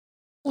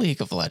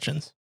League of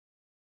Legends.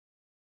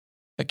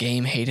 A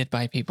game hated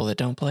by people that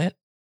don't play it.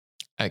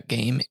 A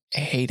game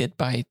hated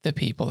by the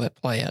people that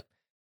play it.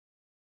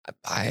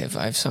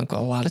 I've sunk a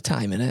lot of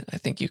time in it. I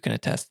think you can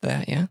attest to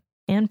that, yeah?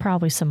 And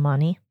probably some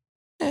money.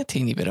 A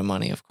teeny bit of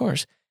money, of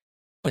course.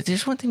 But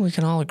there's one thing we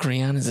can all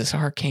agree on is this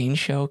Arcane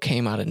show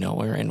came out of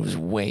nowhere and was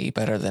way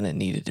better than it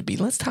needed to be.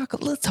 Let's talk a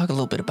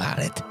little bit about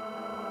it.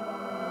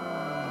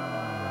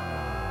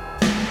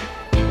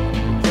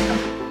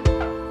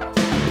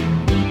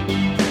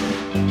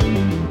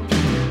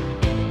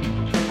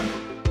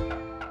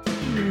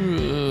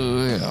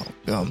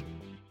 Welcome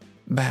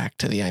back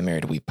to the I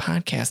Married a Weeb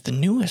podcast, the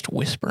newest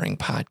whispering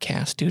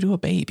podcast due to a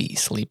baby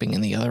sleeping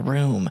in the other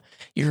room.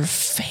 Your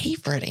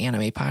favorite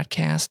anime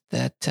podcast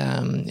that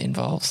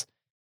involves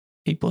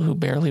people who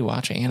barely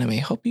watch anime.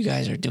 Hope you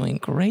guys are doing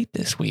great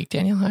this week.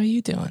 Daniel, how are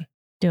you doing?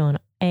 Doing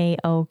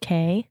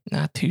A-okay.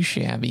 Not too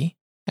shabby.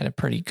 Had a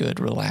pretty good,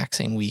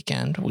 relaxing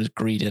weekend. Was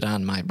greeted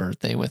on my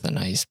birthday with a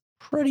nice,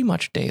 pretty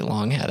much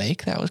day-long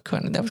headache. That was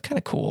kind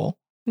of cool.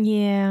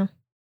 Yeah,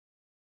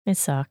 it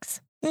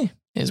sucks.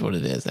 Is what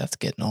it is. That's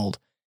getting old.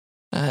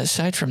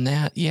 Aside from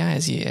that, yeah,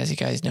 as you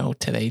guys know,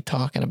 today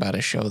talking about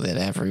a show that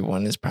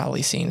everyone has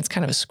probably seen. It's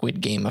kind of a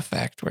Squid Game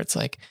effect where it's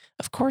like,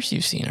 of course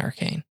you've seen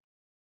Arcane.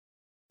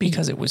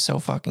 Because it was so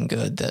fucking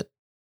good that,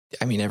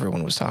 I mean,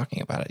 everyone was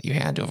talking about it. You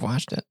had to have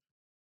watched it.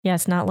 Yeah,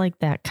 it's not like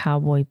that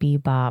Cowboy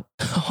Bebop.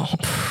 Oh,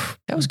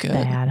 that was good.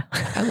 Bad.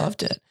 I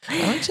loved it.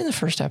 I liked in the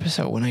first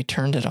episode when I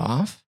turned it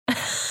off.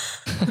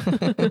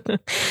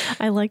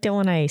 I liked it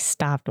when I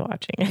stopped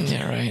watching it.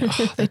 Yeah, right.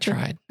 Oh, they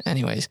tried.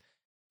 Anyways,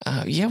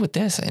 yeah, with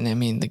this, and I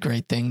mean, the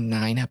great thing,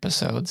 9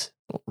 episodes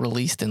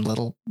released in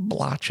little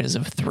blotches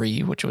of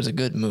 3, which was a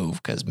good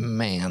move because,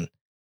 man,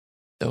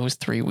 those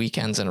 3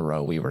 weekends in a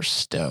row, we were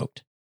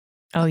stoked.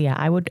 Oh, yeah.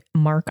 I would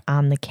mark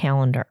on the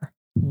calendar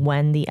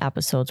when the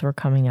episodes were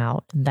coming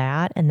out.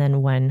 That, and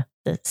then when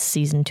the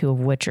season 2 of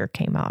Witcher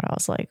came out, I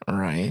was like,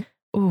 right.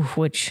 Ooh,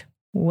 which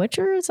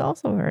Witcher is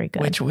also very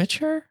good. Which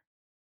Witcher?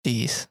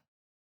 These.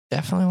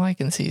 Definitely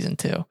liking season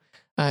 2.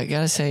 I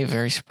gotta say,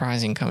 very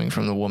surprising coming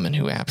from the woman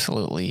who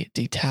absolutely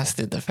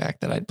detested the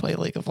fact that I'd play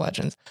League of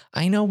Legends.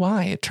 I know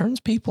why. It turns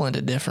people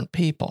into different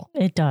people.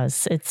 It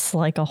does. It's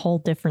like a whole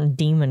different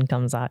demon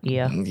comes at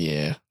you.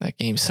 Yeah, that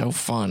game's so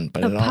fun,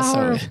 but the it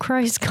power also of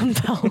Christ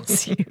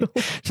compels you.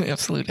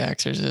 Absolute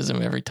exorcism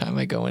every time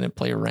I go in and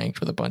play ranked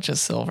with a bunch of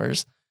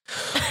silvers.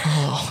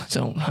 Oh,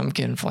 I'm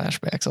getting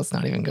flashbacks. Let's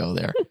not even go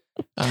there.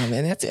 And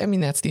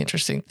that's the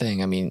interesting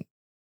thing. I mean,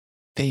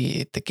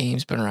 the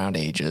game's been around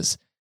ages.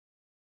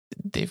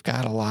 They've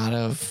got a lot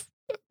of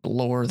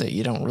lore that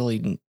you don't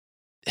really,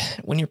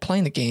 when you're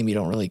playing the game, you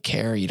don't really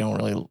care. You don't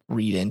really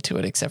read into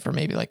it except for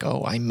maybe like,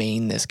 oh, I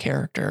main this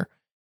character.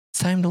 It's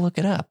time to look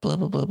it up, blah,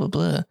 blah, blah, blah,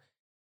 blah.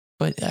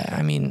 But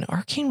I mean,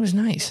 Arcane was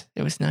nice.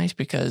 It was nice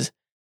because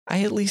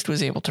I at least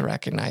was able to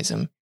recognize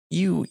him.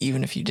 You,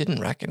 even if you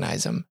didn't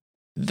recognize him,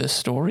 the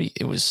story,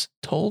 it was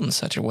told in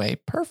such a way,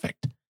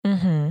 perfect.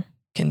 Mm-hmm.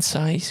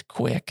 Concise,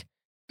 quick.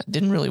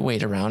 Didn't really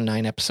wait around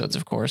 9 episodes,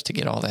 of course, to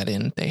get all that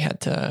in.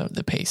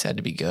 The pace had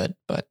to be good,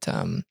 but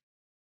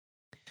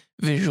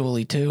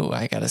visually too,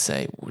 I gotta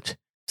say,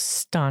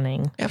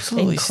 stunning,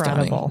 absolutely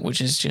incredible. Stunning,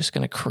 which is just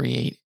going to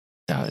create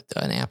an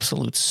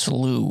absolute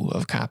slew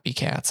of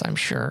copycats, I'm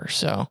sure.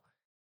 So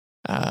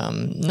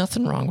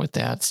nothing wrong with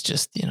that. It's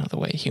just, the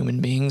way human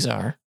beings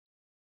are.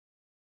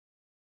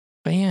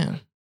 But yeah.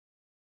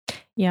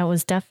 Yeah, it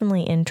was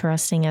definitely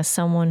interesting as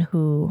someone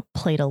who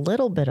played a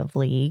little bit of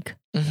League.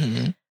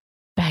 Mm-hmm.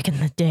 Back in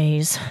the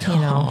days,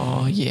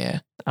 Oh, yeah.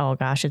 Oh,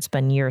 gosh, it's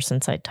been years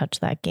since I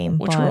touched that game.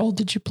 Which role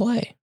did you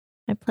play?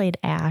 I played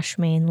Ashe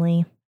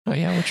mainly. Oh,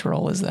 yeah. Which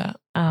role is that?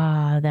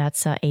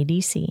 That's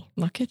ADC.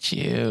 Look at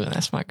you.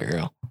 That's my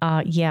girl.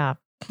 Yeah.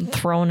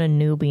 Throwing a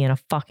newbie in a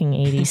fucking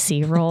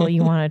ADC role.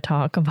 You want to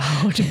talk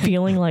about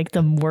feeling like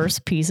the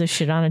worst piece of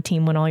shit on a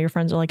team when all your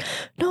friends are like,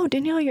 no,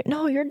 Danielle,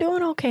 you're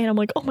doing okay. And I'm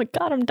like, oh my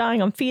God, I'm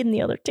dying. I'm feeding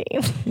the other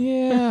team.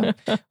 Yeah.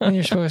 When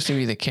you're supposed to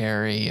be the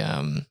carry,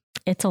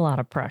 it's a lot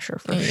of pressure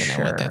for sure. You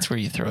know what? That's where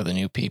you throw the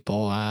new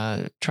people.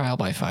 Trial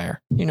by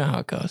fire. You know how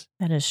it goes.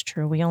 That is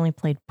true. We only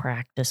played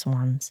practice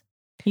ones.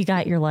 You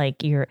got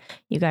you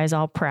guys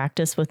all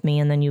practice with me,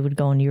 and then you would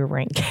go into your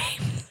rank game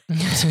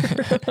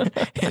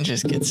and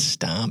just get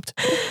stomped.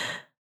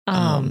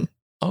 Go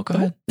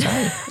ahead.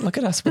 Sorry. Look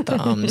at us with the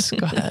ums.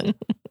 Go ahead.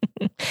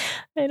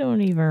 I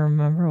don't even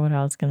remember what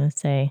I was going to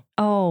say.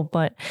 Oh,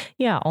 but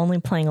yeah, only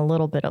playing a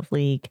little bit of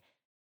League.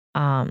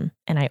 And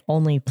I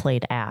only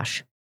played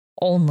Ashe.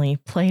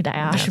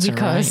 That's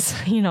because,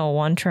 right.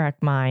 One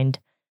track mind.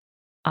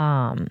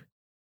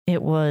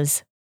 It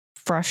was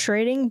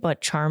frustrating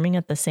but charming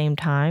at the same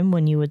time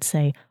when you would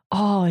say,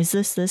 oh, is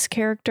this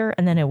character?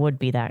 And then it would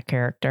be that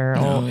character.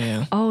 Oh,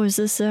 yeah. Oh, is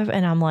this?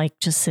 And I'm like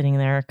just sitting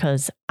there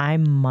because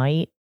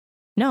probably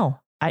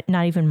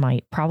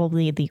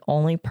the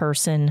only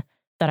person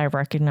that I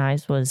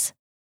recognized was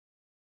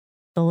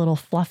the little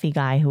fluffy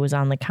guy who was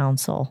on the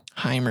council.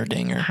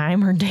 Heimerdinger. I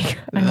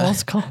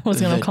almost was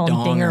going to call him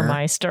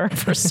Dingermeister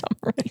for some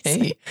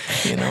reason. Hey,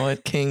 you know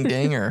what? King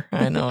Dinger.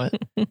 I know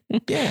it.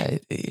 Yeah,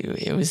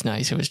 it was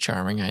nice. It was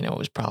charming. I know it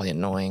was probably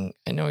annoying.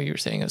 I know you were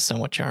saying it was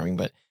somewhat charming,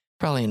 but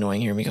probably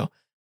annoying hearing me go,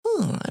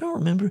 oh, I don't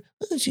remember.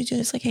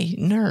 It's like, hey,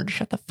 nerd,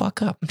 shut the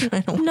fuck up. I'm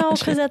trying to No,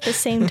 because at the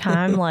same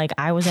time, like,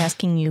 I was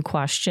asking you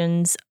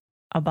questions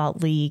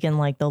about League and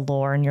like the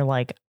lore, and you're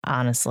like,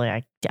 honestly,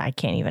 I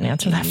can't even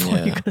answer that for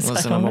you.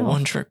 Listen, I'm a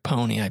one-trick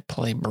pony. I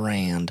play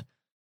Brand.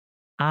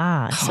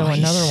 So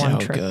another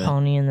one-trick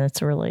pony in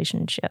this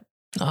relationship.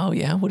 Oh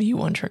yeah, what are you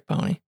one-trick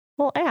pony?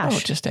 Well, Ash. Oh,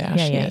 just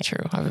Ash. Yeah,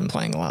 true. I've been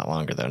playing a lot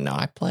longer though. No,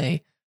 I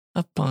play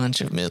a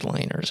bunch of mid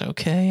laners.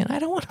 Okay, and I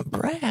don't want to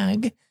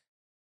brag,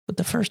 but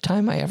the first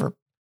time I ever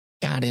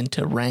got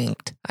into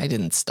ranked, I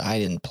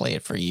didn't play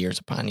it for years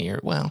upon years.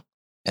 Well,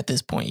 at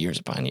this point, years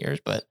upon years,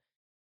 but.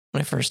 When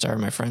I first started,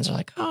 my friends are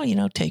like, oh,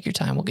 take your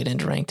time. We'll get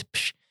into ranked.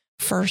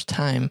 First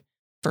time,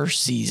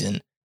 first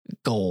season,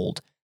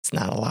 gold. It's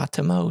not a lot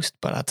to most,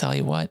 but I'll tell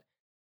you what,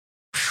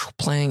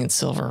 playing in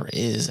silver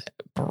is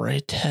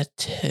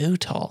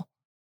brutal.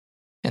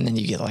 And then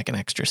you get like an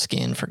extra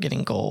skin for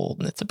getting gold,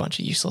 and it's a bunch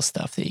of useless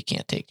stuff that you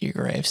can't take to your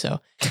grave.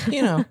 So,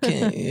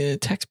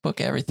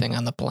 textbook everything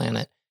on the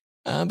planet.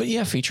 But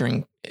yeah,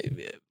 featuring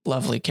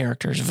lovely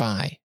characters,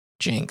 Vi,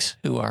 Jinx,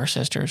 who are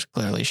sisters,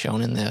 clearly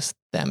shown in this,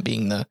 them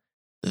being the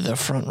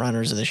front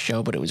runners of the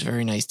show, but it was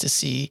very nice to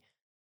see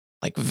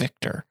like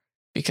Victor,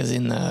 because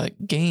in the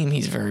game,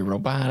 he's very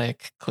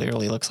robotic,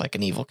 clearly looks like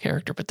an evil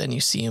character, but then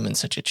you see him in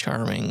such a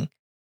charming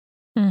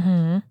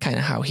kind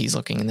of how he's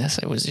looking in this.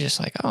 It was just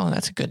like, oh,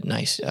 that's a good,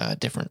 nice,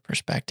 different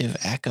perspective.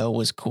 Echo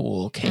was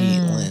cool.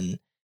 Caitlyn.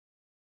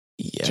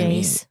 Yeah,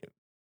 Jace.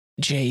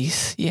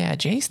 Jace. Yeah,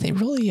 Jace, they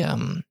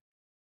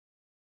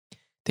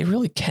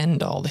really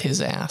Ken-dolled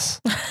his ass.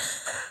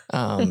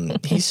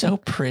 He's so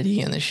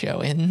pretty in the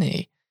show, isn't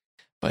he?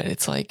 But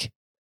it's like,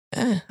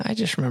 I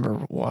just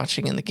remember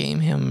watching in the game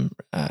him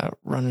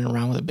running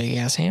around with a big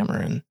ass hammer,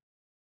 and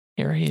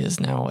here he is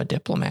now a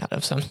diplomat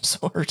of some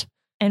sort.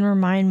 And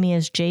remind me,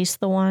 is Jace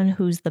the one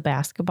who's the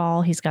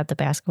basketball? He's got the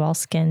basketball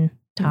skin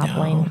top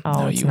lane. Oh,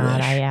 no, it's not.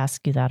 Wish. I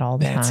ask you that all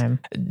the time.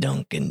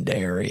 Duncan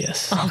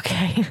Darius.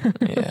 Okay.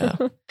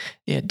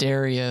 Yeah.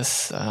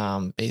 Darius.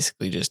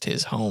 Basically, just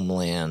his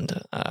homeland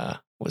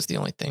was the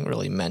only thing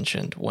really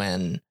mentioned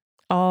when.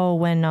 Oh,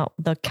 when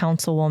the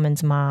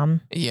councilwoman's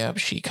mom. Yep,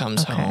 she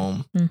comes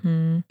home,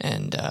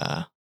 and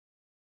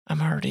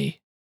I'm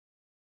already.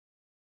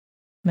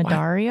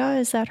 Midoriya,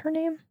 is that her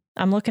name?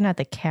 I'm looking at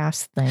the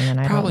cast thing, and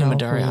I probably don't know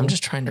Midoriya. I'm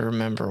just trying to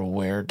remember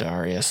where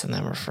Darius and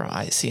them are from.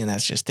 I see, and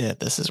that's just it.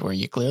 This is where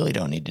you clearly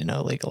don't need to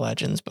know League of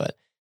Legends, but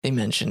they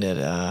mentioned it.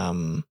 It's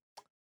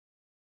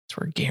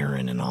where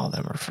Garen and all of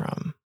them are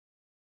from.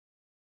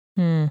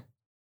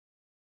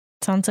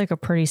 Sounds like a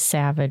pretty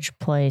savage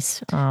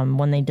place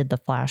when they did the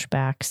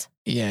flashbacks.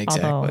 Yeah,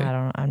 exactly.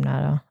 Although I'm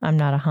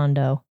not a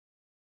hundo.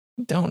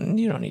 You don't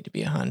need to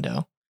be a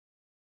hundo.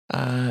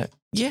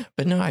 Yeah,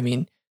 but no, I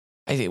mean,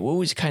 I think, what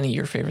was kind of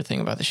your favorite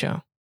thing about the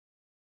show?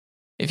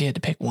 If you had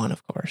to pick one,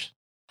 of course.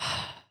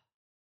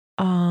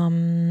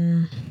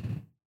 I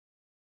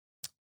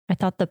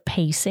thought the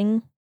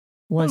pacing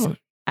was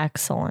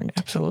excellent.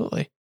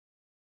 Absolutely.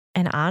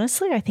 And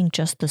honestly, I think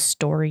just the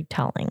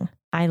storytelling.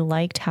 I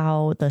liked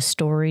how the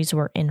stories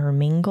were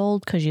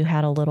intermingled, because you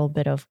had a little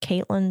bit of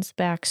Caitlyn's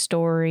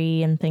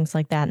backstory and things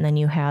like that. And then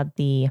you had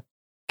the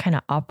kind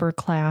of upper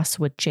class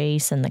with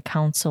Jace and the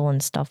council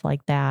and stuff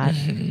like that.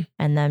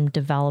 And them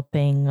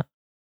developing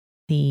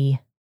the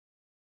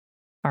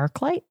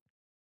Arclight.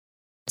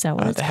 Is that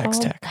what it's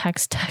called?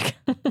 Hextech.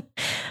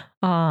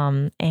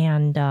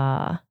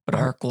 But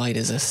Arclight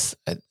is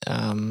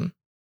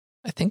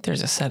I think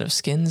there's a set of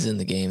skins in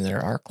the game that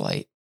are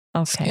Arclight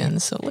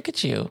skins. So look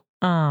at you.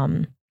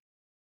 And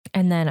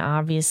then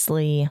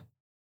obviously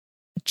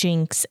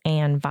Jinx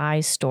and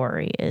Vi's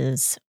story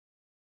is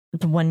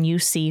when you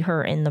see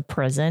her in the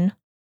prison,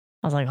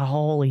 I was like,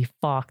 holy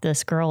fuck,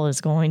 this girl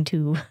is going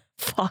to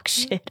fuck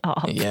shit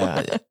up.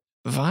 Yeah.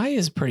 Vi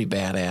is pretty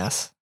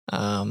badass.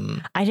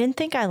 I didn't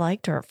think I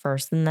liked her at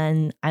first, and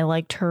then I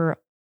liked her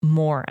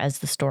more as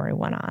the story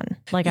went on.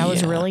 Like, I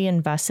was really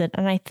invested,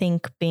 and I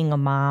think being a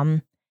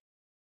mom,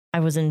 I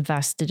was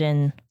invested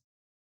in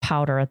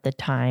Powder at the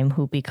time,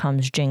 who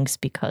becomes Jinx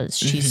because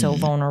she's so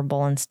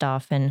vulnerable and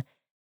stuff. And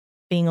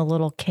being a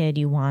little kid,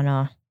 you want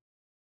to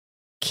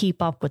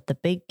keep up with the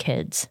big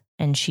kids,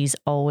 and she's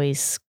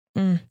always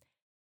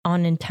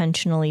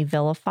unintentionally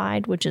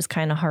vilified, which is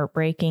kind of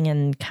heartbreaking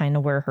and kind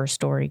of where her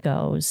story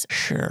goes.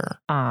 Sure.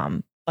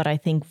 But I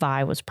think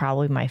Vi was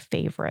probably my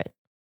favorite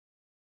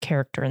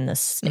character in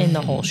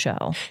the whole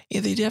show. Yeah,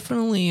 they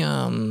definitely,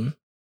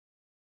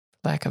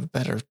 lack of a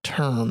better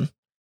term,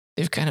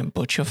 they've kind of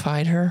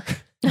butchified her.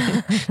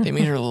 They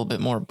made her a little bit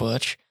more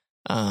butch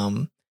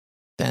than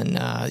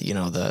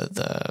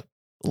the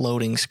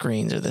loading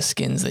screens or the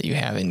skins that you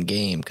have in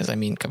game. Because I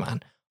mean, come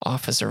on,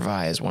 Officer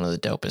Vi is one of the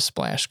dopest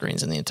splash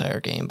screens in the entire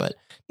game. But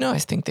no, I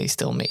think they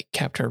still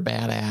kept her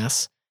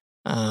badass.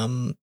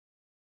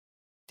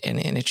 and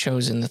it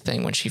shows in the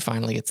thing when she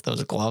finally gets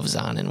those gloves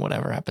on in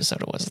whatever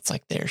episode it was. It's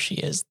like, there she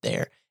is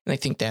there. And I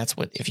think that's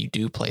what, if you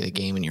do play the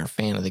game and you're a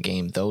fan of the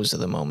game, those are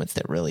the moments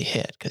that really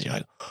hit, because you're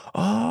like,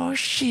 oh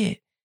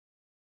shit.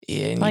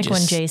 Yeah, and like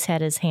when Jace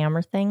had his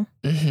hammer thing.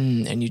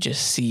 And you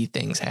just see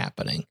things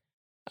happening.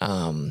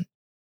 To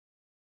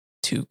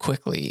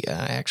quickly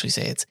actually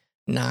say it's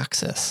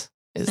Noxus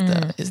is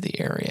the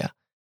area.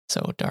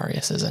 So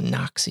Darius is a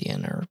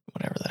Noxian or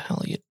whatever the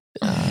hell you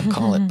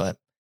call it. But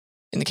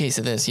in the case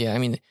of this, yeah, I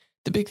mean,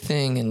 the big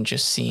thing and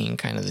just seeing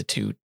kind of the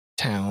two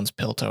towns,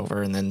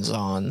 Piltover and then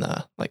Zaun,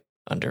 the like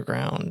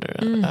underground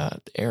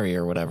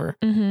area or whatever.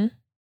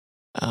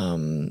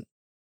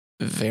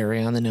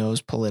 Very on the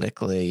nose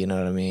politically, you know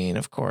what I mean?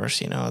 Of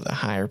course, you know, the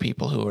higher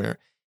people who are,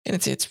 and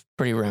it's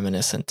pretty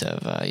reminiscent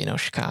of, you know,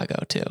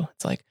 Chicago too.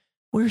 It's like,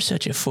 we're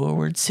such a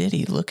forward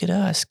city. Look at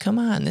us. Come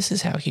on. This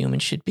is how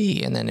humans should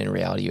be. And then in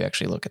reality, you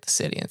actually look at the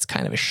city and it's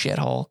kind of a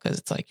shithole because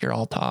it's like you're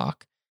all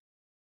talk.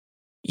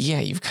 Yeah,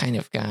 you've kind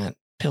of got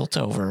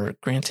Piltover.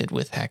 Granted,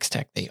 with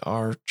Hextech, they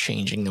are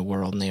changing the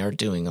world and they are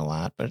doing a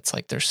lot, but it's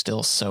like they're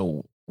still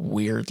so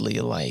weirdly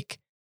like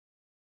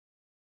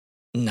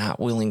not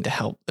willing to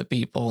help the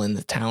people in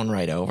the town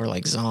right over.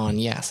 Like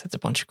Zaun, yes, it's a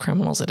bunch of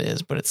criminals, it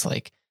is, but it's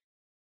like,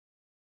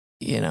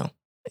 you know,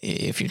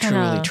 if you're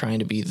truly trying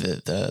to be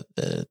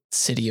the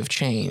city of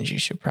change, you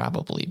should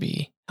probably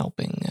be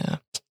helping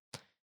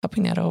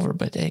that over.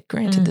 But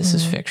granted, this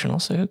is fictional,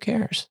 so who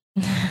cares?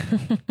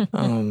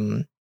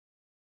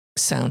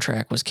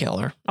 Soundtrack was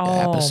killer.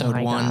 Episode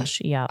 1.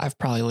 Gosh, yeah. I've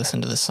probably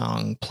listened to the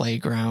song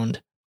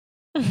Playground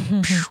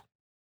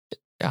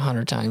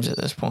 100 times at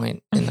this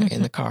point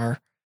in the car.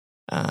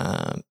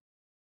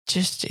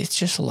 It's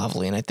just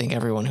lovely. And I think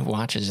everyone who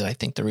watches it, I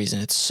think the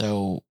reason it's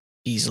so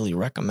easily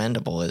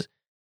recommendable is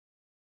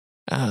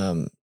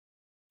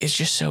it's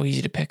just so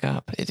easy to pick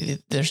up.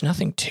 There's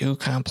nothing too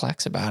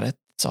complex about it.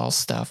 It's all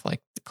stuff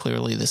like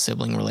clearly the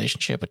sibling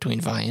relationship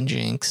between Vi and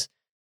Jinx,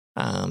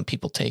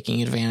 people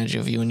taking advantage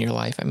of you in your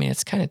life. I mean,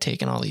 it's kind of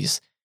taken all these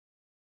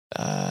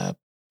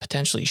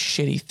potentially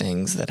shitty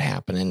things that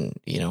happen in,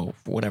 you know,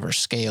 whatever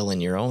scale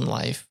in your own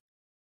life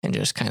and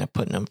just kind of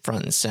putting them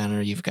front and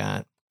center. You've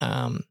got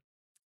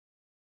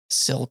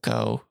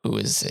Silco, who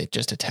is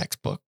just a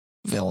textbook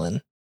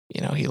villain.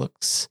 You know, he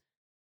looks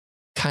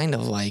kind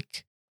of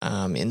like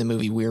in the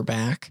movie We're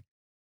Back.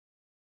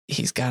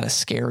 He's got a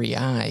scary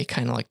eye,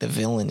 kind of like the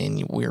villain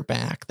in We're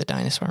Back, the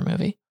dinosaur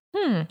movie.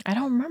 I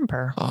don't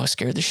remember. Oh, it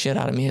scared the shit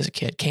out of me as a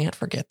kid. Can't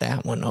forget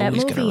that one. That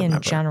Always movie in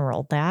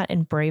general, that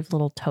and Brave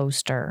Little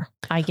Toaster,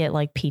 I get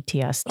like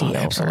PTSD over.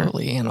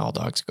 Absolutely, and All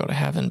Dogs Go to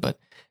Heaven. But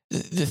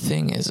the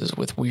thing is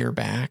with We're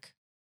Back,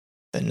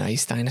 the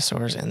nice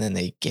dinosaurs, and then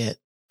they get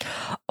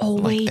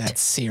that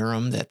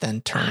serum that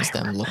then turns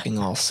them looking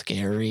all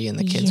scary, and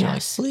the kids are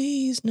like,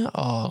 please, no.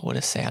 Oh, what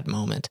a sad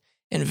moment.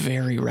 And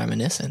very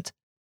reminiscent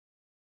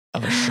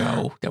of a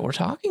show that we're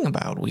talking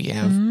about. We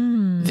have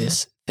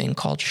this thing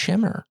called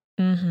Shimmer,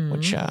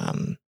 which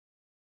down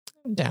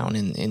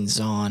in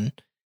Zaun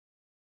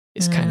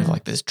is kind of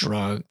like this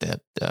drug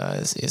that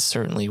is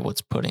certainly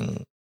what's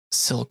putting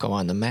Silco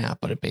on the map,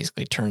 but it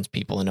basically turns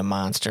people into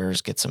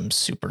monsters, gets them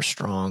super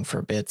strong for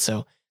a bit.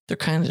 So they're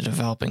kind of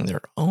developing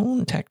their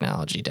own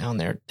technology down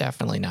there.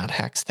 Definitely not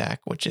Hextech,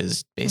 which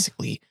is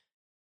basically,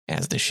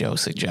 as the show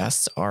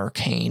suggests,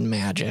 arcane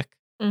magic,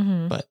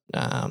 but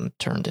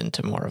turned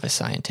into more of a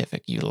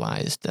scientific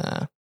utilized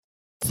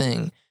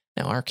thing.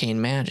 Now, arcane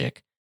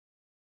magic,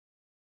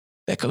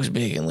 that goes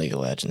big in League of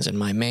Legends, and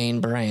my main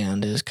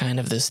brand is kind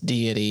of this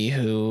deity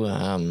who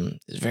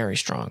is very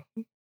strong.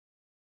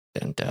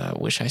 And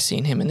wish I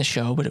seen him in the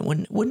show, but it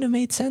wouldn't have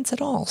made sense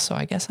at all. So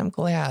I guess I'm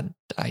glad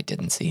I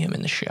didn't see him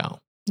in the show.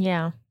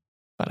 Yeah.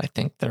 But I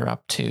think they're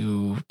up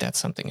to, that's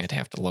something I'd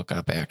have to look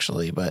up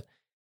actually, but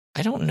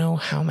I don't know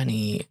how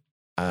many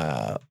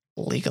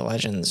League of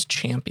Legends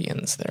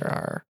champions there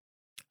are.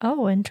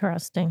 Oh,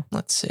 interesting.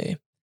 Let's see.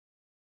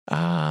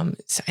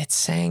 It's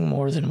saying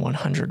more than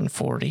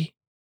 140.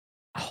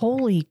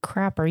 Holy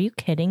crap. Are you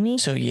kidding me?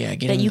 So yeah,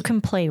 that you can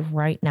play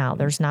right now.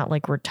 There's not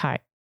like retired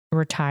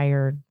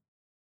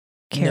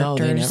characters. No,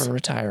 they never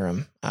retire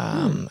them.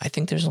 I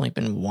think there's only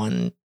been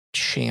one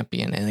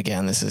champion. And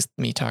again, this is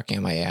me talking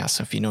on my ass.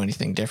 So if you know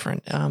anything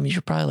different, you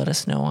should probably let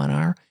us know on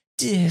our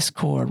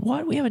Discord.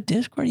 What? We have a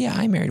Discord? Yeah,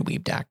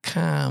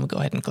 imarriedweeb.com. Go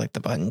ahead and click the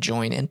button,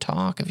 join and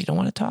talk. If you don't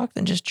want to talk,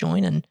 then just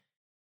join and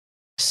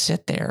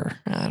sit there.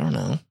 I don't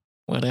know.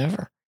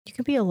 Whatever. You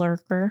could be a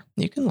lurker.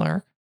 You can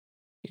lurk.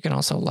 You can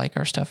also like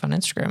our stuff on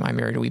Instagram.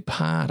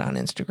 imarriedweebpod on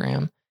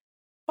Instagram.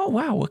 Oh,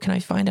 wow. What can I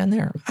find on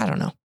there? I don't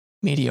know.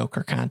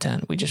 Mediocre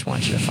content. We just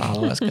want you to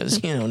follow us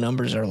because, you know,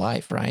 numbers are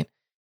life, right?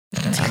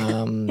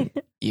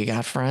 You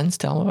got friends,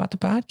 tell them about the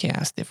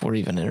podcast if we're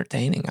even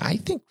entertaining. I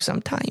think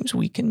sometimes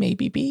we can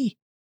maybe be.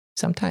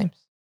 Sometimes,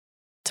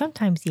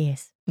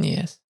 yes.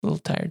 Yes. A little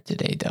tired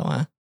today, though,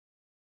 huh?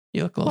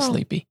 You look a little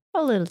sleepy.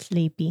 A little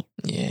sleepy.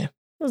 Yeah. It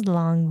was a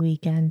long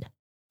weekend.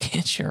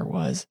 It sure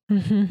was.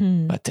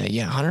 But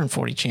yeah,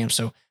 140 champs.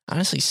 So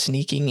honestly,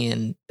 sneaking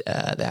in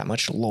that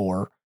much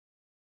lore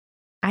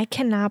I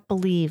cannot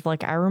believe,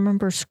 like, I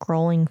remember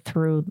scrolling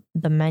through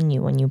the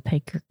menu when you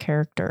pick your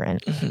character, and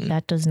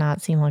that does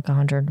not seem like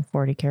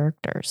 140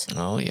 characters.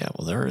 Oh, yeah.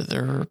 Well,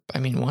 they're, I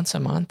mean, once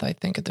a month, I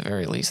think at the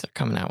very least, they're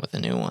coming out with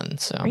a new one.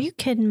 So, are you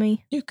kidding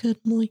me? You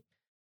kidding me?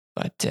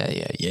 But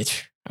yeah,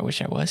 I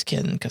wish I was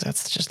kidding because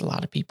that's just a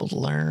lot of people to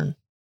learn.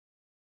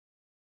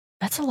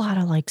 That's a lot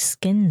of like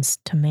skins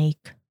to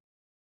make.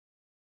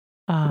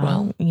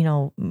 Well,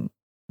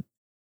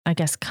 I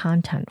guess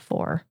content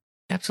for.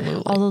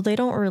 Absolutely. Although they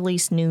don't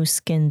release new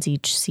skins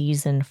each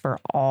season for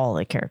all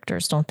the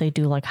characters, don't they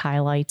do like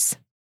highlights?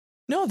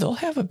 No, they'll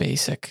have a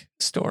basic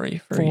story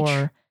for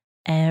each.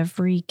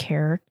 Every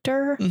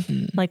character.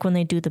 Mm-hmm. Like when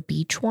they do the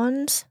beach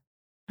ones.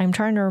 I'm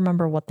trying to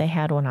remember what they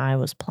had when I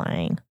was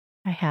playing.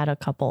 I had a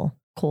couple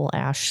cool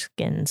Ash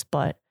skins,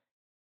 but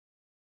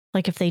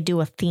like if they do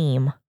a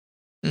theme,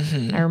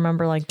 I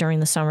remember like during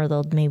the summer,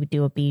 they'll maybe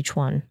do a beach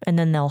one and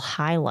then they'll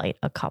highlight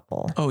a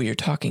couple. Oh, you're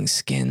talking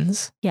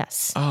skins?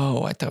 Yes.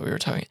 Oh, I thought we were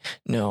talking.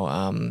 No,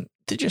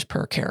 they're just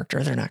per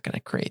character. They're not going to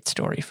create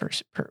story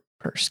per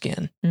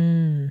skin.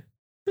 Mm.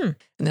 And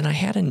then I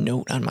had a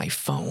note on my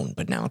phone,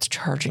 but now it's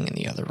charging in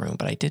the other room.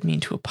 But I did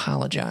mean to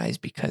apologize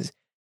because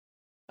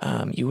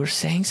you were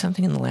saying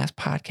something in the last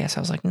podcast. I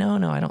was like,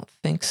 no, I don't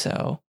think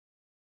so.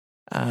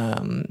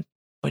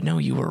 But no,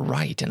 you were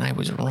right and I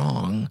was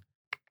wrong.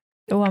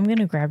 Oh, I'm going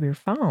to grab your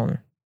phone.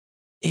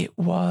 It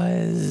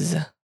was...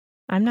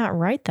 I'm not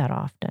right that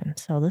often,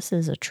 so this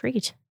is a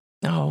treat.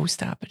 Oh,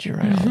 stop it. You're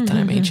right all the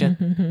time, ain't you?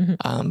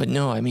 But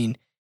no, I mean,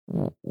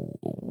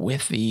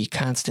 with the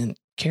constant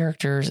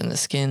characters and the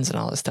skins and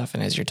all this stuff,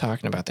 and as you're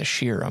talking about the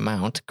sheer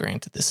amount,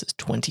 granted, this is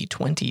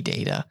 2020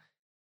 data,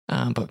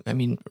 but I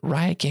mean,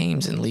 Riot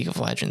Games and League of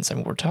Legends, I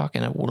mean, we're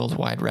talking a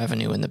worldwide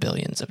revenue in the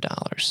billions of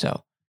dollars,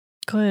 so...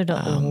 Good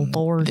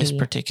lordy. This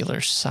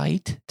particular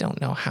site, don't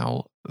know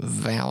how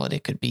valid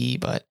it could be,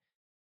 but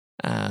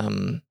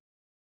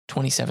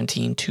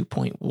 2017,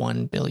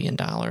 $2.1 billion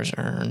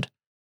earned.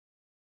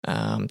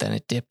 Then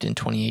it dipped in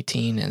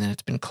 2018, and then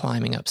it's been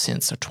climbing up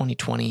since. So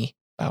 2020,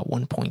 about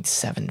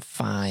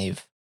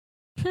 1.75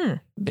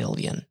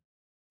 billion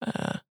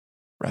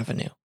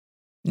revenue.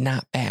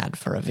 Not bad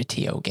for a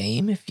video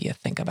game, if you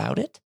think about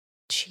it.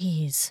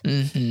 Jeez.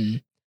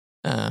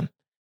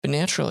 But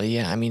naturally,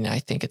 yeah, I mean, I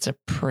think it's a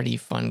pretty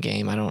fun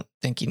game. I don't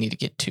think you need to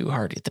get too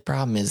hard. The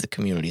problem is the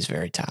community is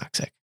very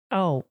toxic.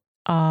 Oh,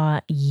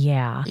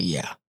 yeah.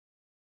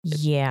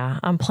 Yeah.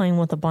 I'm playing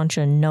with a bunch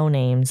of no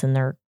names and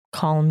they're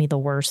calling me the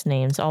worst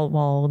names. Oh,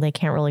 well, they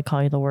can't really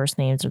call you the worst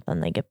names or then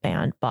they get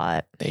banned,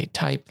 but... They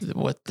type you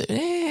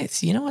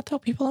know what though?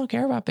 People don't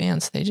care about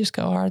bans. They just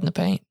go hard in the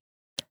paint.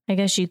 I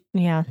guess they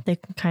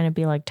can kind of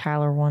be like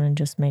Tyler one and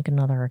just make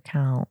another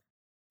account,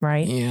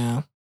 right?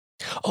 Yeah.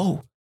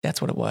 Oh,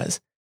 that's what it was.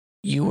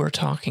 You were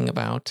talking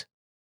about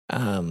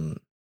Don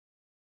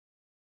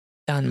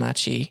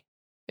Machi.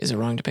 Is it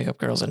wrong to pick up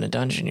girls in a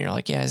dungeon? You're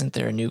like, yeah, isn't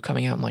there a new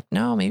coming out? I'm like,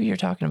 no, maybe you're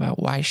talking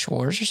about Weiss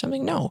Schwarz or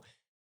something. No,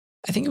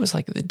 I think it was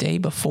like the day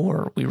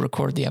before we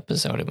recorded the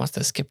episode. It must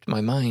have skipped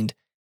my mind.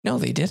 No,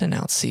 they did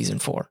announce season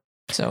 4.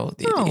 So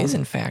it is,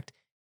 in fact,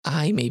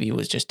 I maybe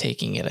was just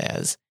taking it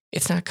as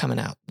it's not coming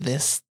out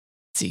this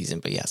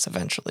season, but yes,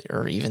 eventually,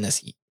 or even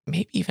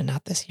maybe even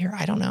not this year.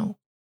 I don't know.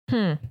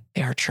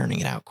 They are churning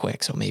it out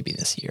quick, so maybe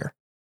this year.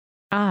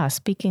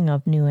 Speaking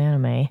of new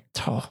anime, I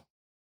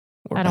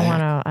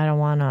don't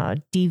want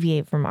to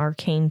deviate from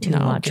Arcane too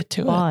much. Get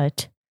to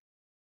it.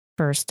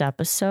 First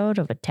episode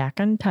of Attack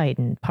on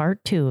Titan,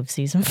 part 2 of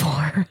season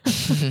 4.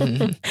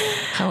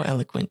 How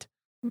eloquent.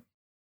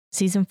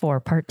 Season 4,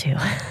 part 2.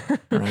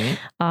 Right.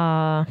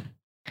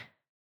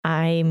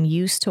 I'm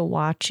used to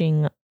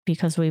watching,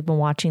 because we've been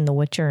watching The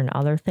Witcher and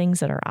other things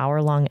that are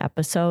hour-long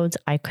episodes.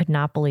 I could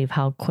not believe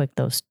how quick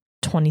those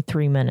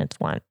 23 minutes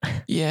went.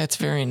 Yeah, it's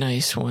very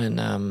nice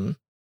when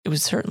it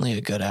was certainly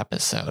a good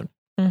episode.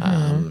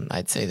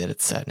 I'd say that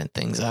it's setting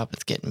things up.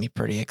 It's getting me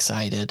pretty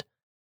excited.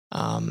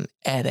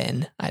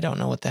 Eden, I don't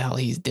know what the hell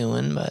he's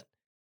doing, but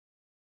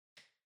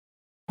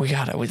we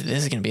got it.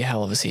 This is going to be a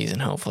hell of a season.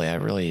 Hopefully,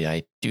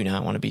 I do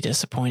not want to be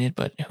disappointed,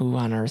 but who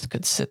on earth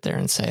could sit there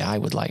and say I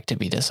would like to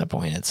be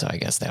disappointed? So I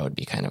guess that would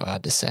be kind of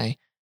odd to say.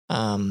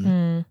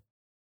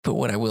 But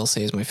what I will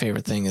say is my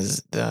favorite thing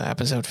is the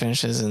episode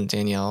finishes and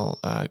Danielle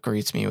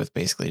greets me with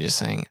basically just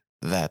saying,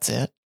 that's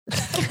it.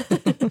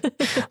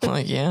 I'm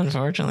like, yeah,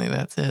 unfortunately,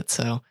 that's it.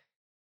 So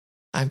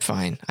I'm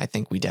fine. I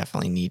think we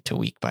definitely need to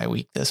week by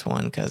week this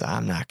one because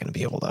I'm not going to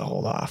be able to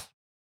hold off.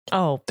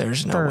 Oh,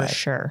 there's no way. For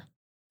sure.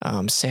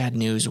 Sad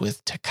news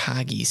with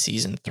Takagi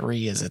season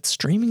 3 is it's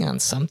streaming on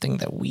something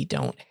that we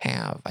don't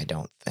have, I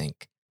don't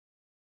think.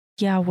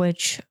 Yeah,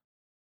 which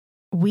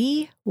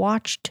we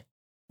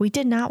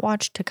did not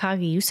watch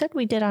Takagi. You said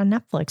we did on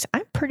Netflix.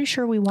 I'm pretty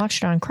sure we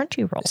watched it on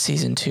Crunchyroll.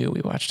 Season 2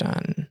 we watched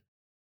on...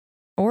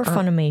 Or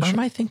Funimation. Or am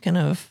I thinking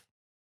of...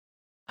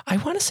 I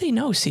want to say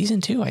no,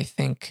 season 2 I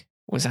think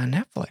was on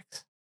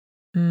Netflix.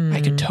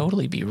 I could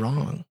totally be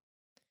wrong.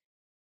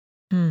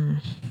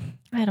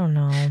 I don't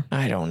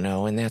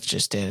know. And that's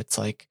just it. It's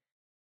like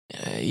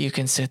you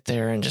can sit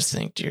there and just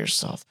think to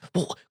yourself,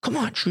 well, come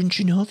on, shouldn't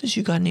you know this?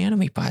 You got an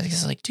anime podcast.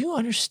 It's like, do you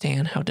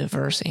understand how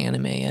diverse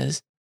anime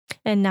is?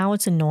 And now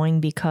it's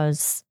annoying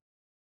because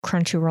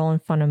Crunchyroll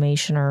and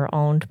Funimation are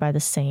owned by the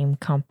same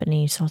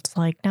company. So it's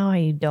like, now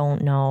I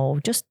don't know.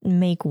 Just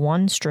make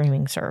one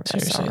streaming service.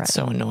 Seriously, already. It's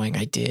so annoying.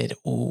 I did.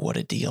 Oh, what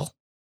a deal.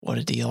 What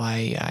a deal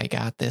I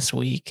got this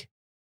week.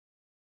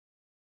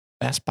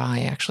 Best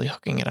Buy actually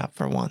hooking it up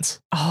for once.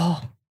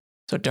 Oh.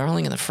 So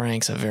Darling in the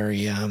Franxx, a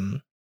very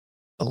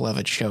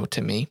beloved show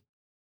to me.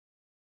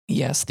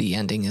 Yes, the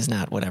ending is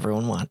not what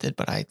everyone wanted,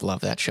 but I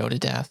love that show to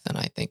death. And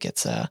I think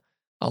it's a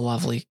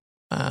lovely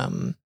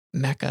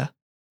mecha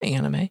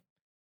anime.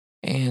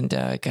 And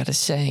I gotta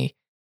say,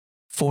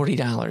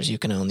 $40, you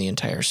can own the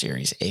entire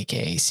series,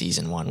 aka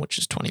season 1, which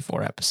is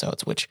 24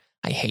 episodes, which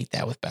I hate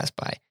that with Best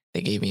Buy.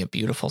 They gave me a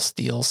beautiful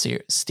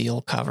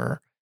steel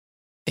cover.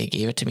 They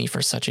gave it to me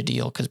for such a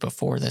deal because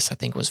before this, I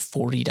think it was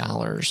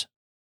 $40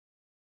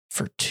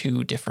 for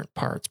 2 different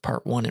parts,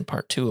 part 1 and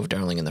part 2 of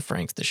Darling in the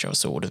Franxx, the show.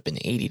 So it would have been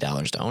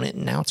 $80 to own it,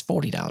 and now it's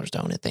 $40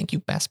 to own it. Thank you,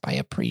 Best Buy.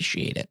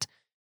 Appreciate it.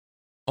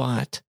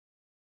 But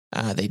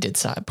they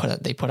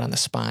put on the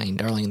spine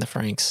Darling in the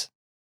Franxx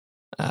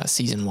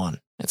season 1.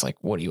 It's like,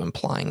 what are you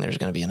implying? There's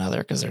going to be another?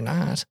 Because they're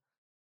not.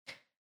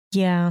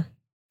 Yeah,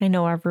 I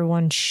know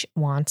everyone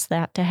wants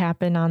that to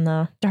happen on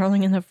the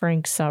Darling in the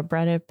Franxx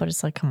subreddit, but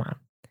it's like, come on,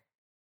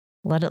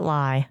 let it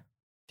lie.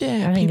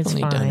 Yeah, I think people it's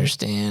need fine. to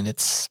understand.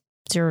 It's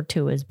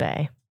 02 is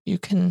Bay. you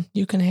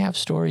can have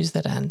stories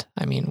that end.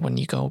 I mean, when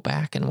you go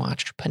back and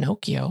watch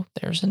Pinocchio,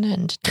 there's an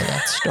end to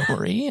that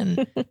story,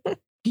 and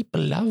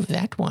people love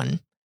that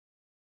one.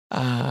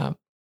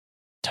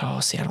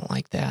 See, I don't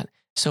like that.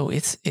 So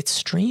it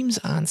streams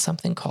on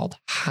something called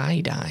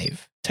High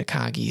Dive,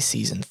 Takagi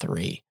season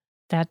 3.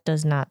 That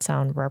does not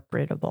sound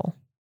reputable.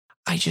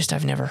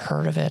 I've never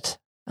heard of it.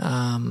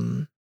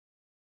 I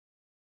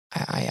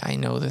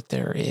know that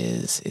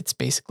it's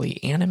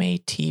basically anime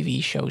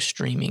TV show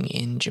streaming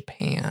in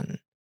Japan.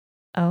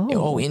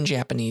 Oh, in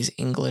Japanese,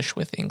 English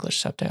with English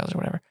subtitles or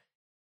whatever.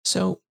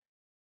 So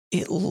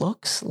it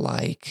looks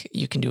like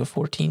you can do a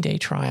 14-day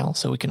trial.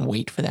 So we can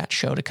wait for that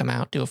show to come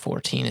out, do a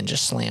 14 and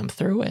just slam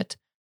through it.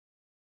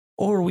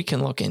 Or we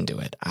can look into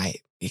it.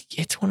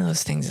 It's one of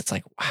those things. It's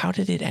like, how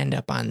did it end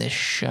up on this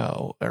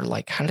show? Or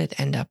like, how did it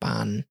end up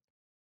on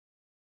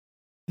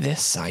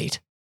this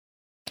site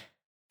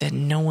that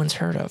no one's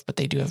heard of, but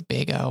they do have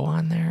Big O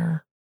on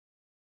there?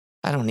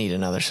 I don't need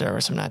another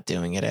service. I'm not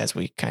doing it. As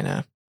we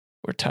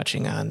we're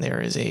touching on, I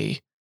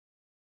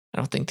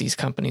don't think these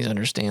companies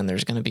understand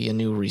there's going to be a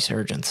new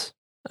resurgence.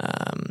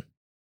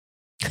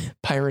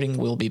 Pirating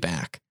will be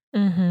back.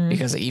 mm-hmm.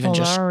 Because even it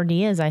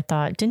already is. I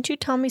thought, didn't you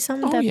tell me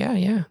something? Oh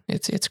yeah,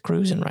 it's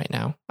cruising right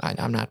now.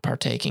 I'm not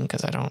partaking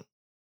because I don't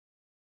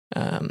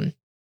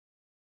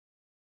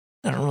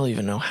really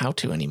even know how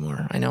to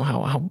anymore. I know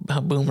how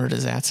boomer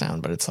does that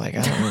sound, but it's like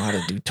I don't know how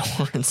to do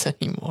torrents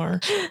anymore.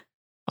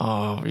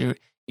 Oh,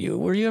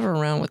 were you ever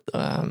around with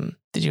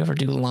did you ever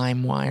do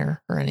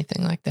LimeWire or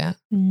anything like that?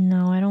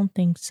 No, I don't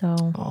think so.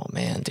 Oh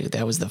man, dude,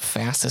 that was the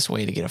fastest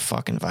way to get a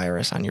fucking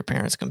virus on your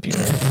parents'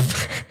 computer.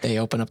 They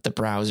open up the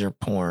browser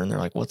porn. They're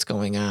like, what's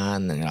going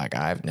on? And they're like,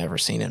 I've never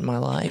seen it in my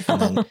life.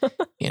 And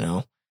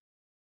then,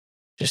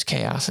 just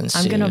chaos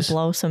ensues. I'm going to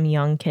blow some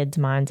young kids'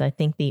 minds. I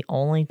think the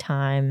only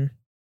time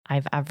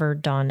I've ever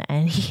done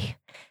any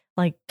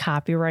like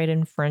copyright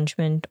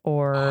infringement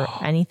or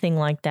anything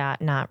like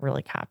that, not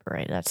really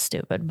copyright. That's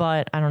stupid,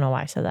 but I don't know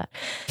why I said that.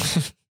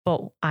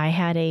 But I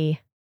had a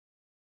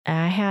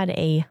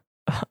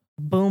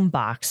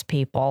boombox,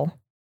 people,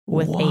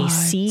 with a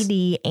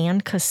CD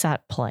and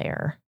cassette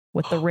player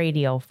with the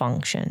radio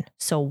function.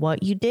 So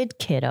what you did,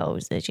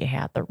 kiddos, is you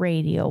had the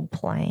radio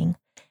playing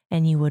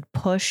and you would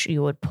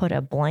put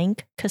a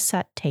blank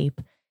cassette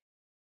tape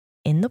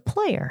in the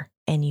player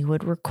and you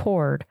would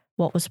record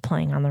what was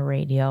playing on the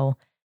radio.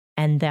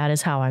 And that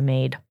is how I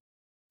made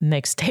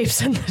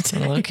mixtapes in the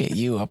day. Look at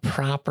you, a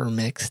proper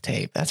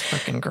mixtape. That's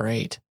freaking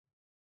great.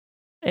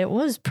 It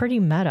was pretty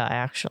meta,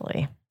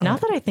 actually. Now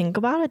that I think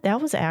about it, that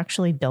was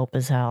actually dope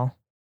as hell.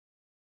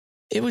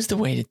 It was the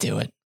way to do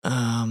it.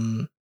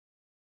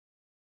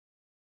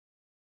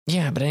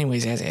 Yeah, but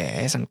anyways,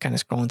 as I'm kind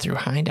of scrolling through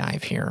High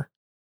Dive here,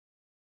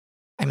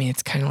 I mean,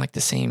 it's kind of like the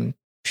same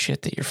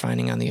shit that you're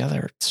finding on the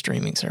other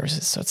streaming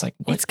services. So it's like,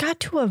 it's got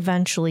to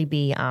eventually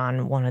be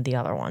on one of the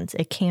other ones.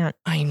 It can't.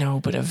 I know,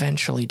 but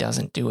eventually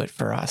doesn't do it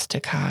for us,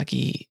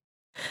 Takagi.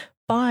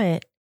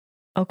 But,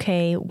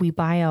 okay, we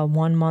buy a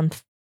 1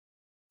 month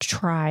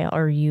trial,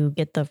 or you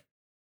get the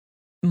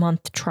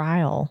month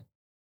trial.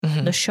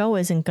 Mm-hmm. The show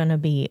isn't going to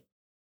be,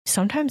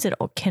 sometimes it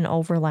can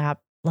overlap.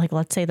 Like,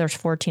 let's say there's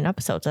 14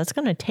 episodes. That's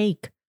going to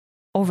take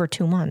over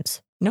 2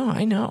 months. No,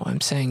 I know.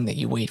 I'm saying that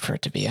you wait for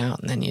it to be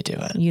out and then you do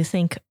it. You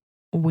think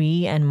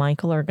we and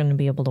Michael are going to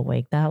be able to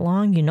wait that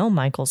long? You know,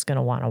 Michael's going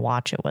to want to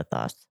watch it with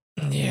us.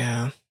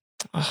 Yeah.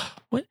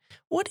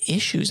 What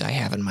issues I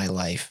have in my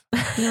life?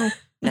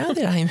 Now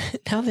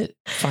that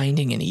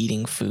finding and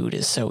eating food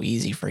is so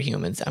easy for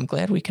humans, I'm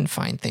glad we can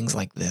find things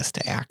like this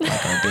to act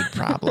like our big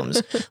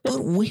problems.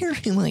 But where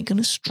am I going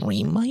to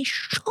stream my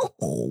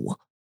show?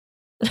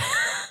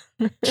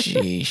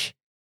 Sheesh.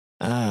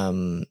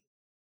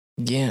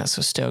 Yeah,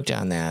 so stoked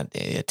on that.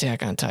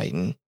 Attack on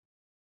Titan.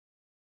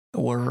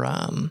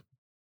 We're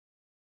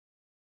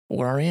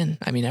in.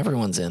 I mean,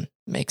 everyone's in.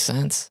 Makes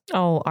sense.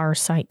 Oh, our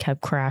site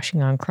kept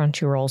crashing on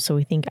Crunchyroll, so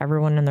we think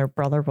everyone and their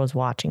brother was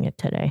watching it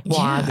today. Well,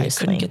 yeah,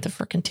 obviously. I couldn't get the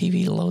freaking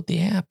TV to load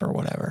the app or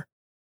whatever.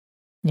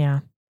 Yeah.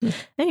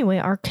 Anyway,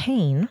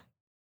 Arcane.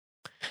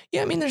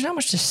 Yeah, I mean, there's not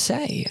much to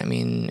say. I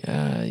mean,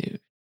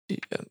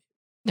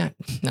 not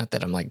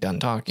that I'm like done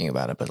talking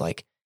about it, but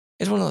like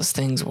it's one of those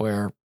things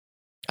where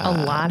a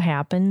lot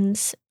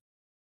happens.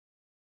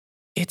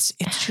 It's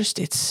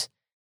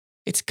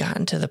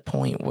gotten to the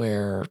point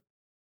where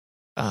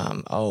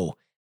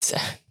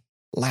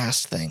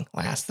last thing.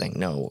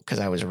 No, because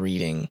I was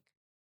reading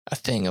a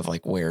thing of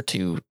like where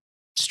to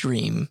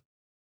stream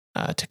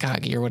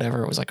Takagi or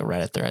whatever. It was like a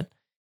Reddit thread.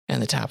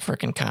 And the top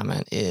freaking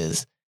comment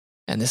is,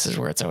 and this is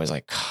where it's always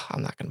like,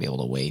 I'm not going to be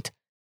able to wait.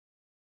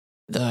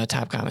 The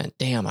top comment,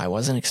 damn, I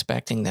wasn't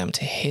expecting them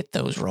to hit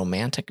those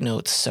romantic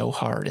notes so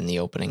hard in the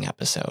opening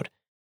episode.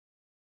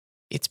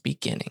 It's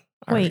beginning.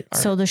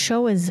 So the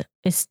show is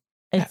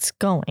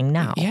going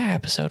now. Yeah,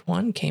 episode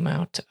 1 came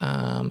out,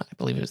 I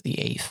believe it was the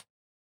 8th.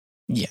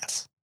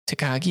 Yes.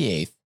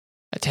 Takagi 8th,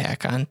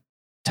 Attack on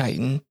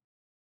Titan.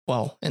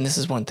 Well, and this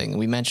is one thing.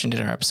 We mentioned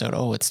in our episode,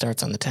 it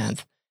starts on the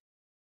 10th.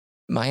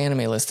 My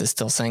anime list is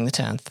still saying the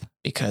 10th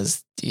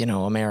because,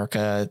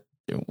 America,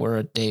 we're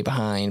a day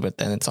behind, but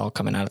then it's all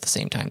coming out at the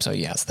same time. So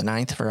yes, the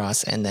 9th for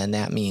us. And then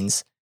that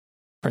means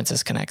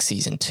Princess Connect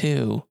Season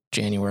 2,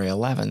 January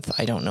 11th.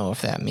 I don't know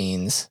if that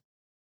means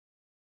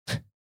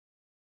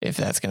if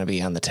that's going to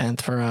be on the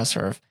 10th for us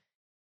or if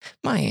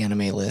my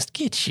anime list,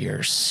 get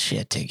your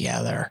shit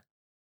together.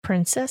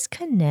 Princess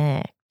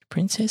Connecto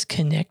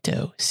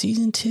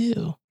Season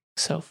 2.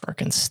 So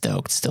freaking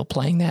stoked. Still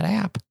playing that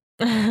app.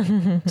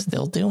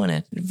 Still doing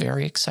it.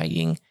 Very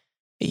exciting.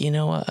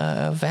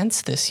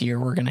 Events this year.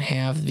 We're going to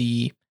have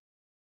the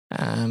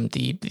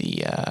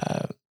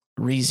ReZero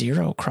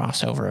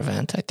crossover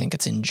event. I think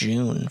it's in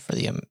June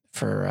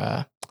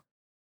because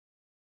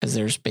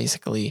there's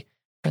basically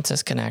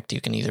Princess Connect.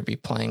 You can either be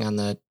playing on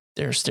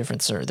there's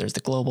different servers. There's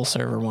the global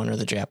server one or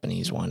the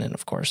Japanese one. And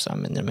of course,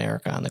 I'm in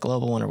America on the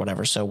global one or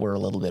whatever. So we're a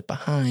little bit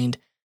behind.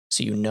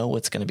 So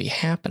what's going to be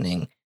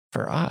happening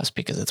for us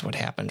because it's what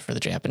happened for the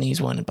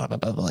Japanese one and blah, blah,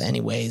 blah, blah.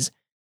 Anyways, I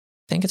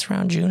think it's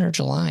around June or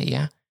July.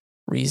 Yeah.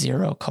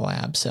 ReZero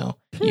collab. So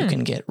you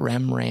can get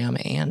Rem, Ram,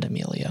 and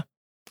Amelia.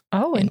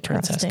 Oh, in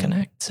Princess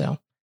Connect. So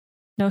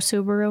no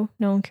Subaru.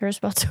 No one cares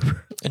about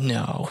Subaru.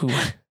 No,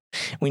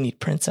 we need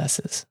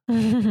princesses.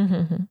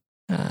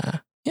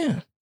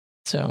 Yeah.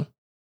 So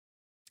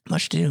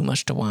much to do,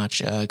 much to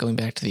watch. Going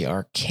back to the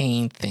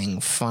Arcane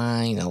thing,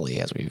 finally,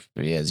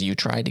 as you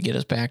tried to get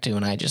us back to,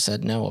 and I just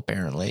said no,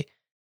 apparently.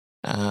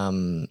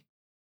 Even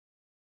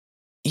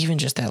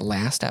just that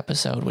last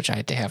episode, which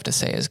I have to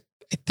say is,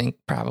 I think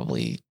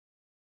probably,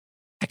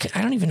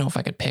 I don't even know if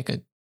I could pick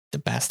the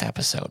best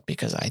episode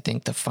because I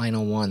think the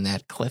final one,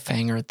 that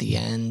cliffhanger at the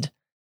end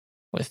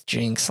with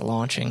Jinx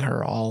launching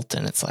her ult,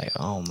 and it's like,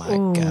 oh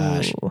my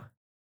gosh.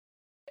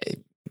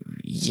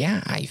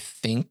 Yeah, I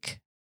think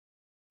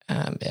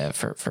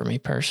for me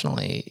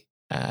personally,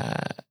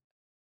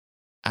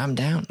 I'm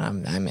down.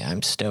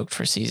 I'm stoked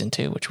for season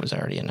 2, which was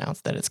already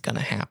announced that it's going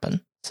to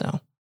happen.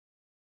 So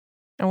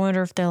I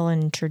wonder if they'll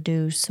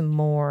introduce some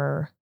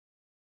more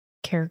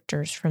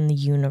characters from the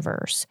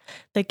universe.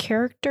 The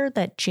character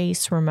that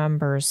Jace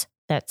remembers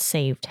that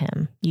saved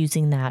him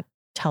using that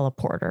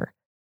teleporter.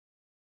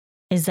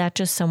 Is that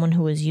just someone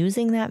who was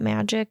using that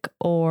magic,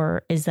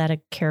 or is that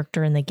a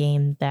character in the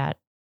game that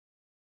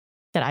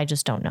I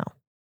just don't know?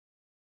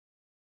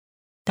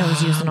 That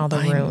was using all the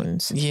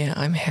runes. Yeah,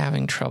 I'm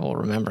having trouble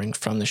remembering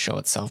from the show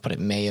itself, but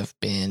it may have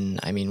been,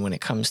 when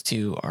it comes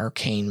to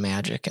arcane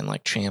magic and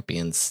like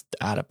champions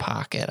out of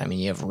pocket,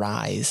 you have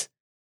Ryze,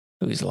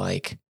 who's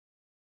like,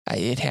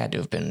 it had to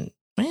have been,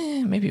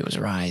 maybe it was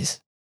Ryze.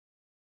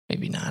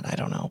 Maybe not, I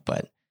don't know,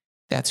 but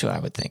that's who I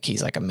would think.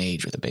 He's like a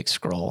mage with a big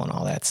scroll and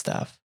all that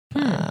stuff.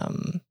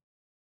 There's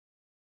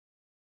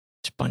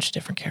a bunch of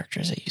different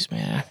characters that use,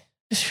 man.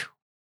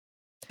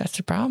 That's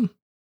the problem.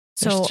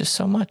 There's just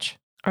so much.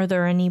 Are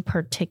there any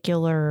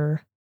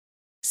particular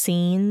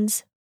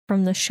scenes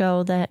from the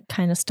show that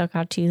kind of stuck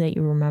out to you that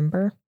you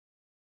remember?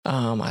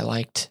 I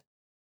liked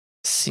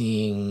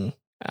seeing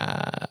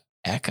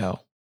Echo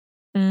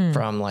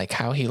from like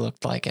how he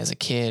looked like as a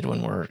kid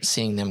when we're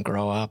seeing them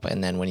grow up.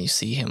 And then when you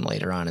see him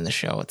later on in the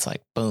show, it's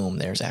like, boom,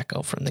 there's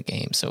Echo from the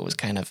game. So it was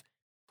kind of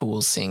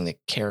cool seeing the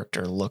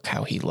character look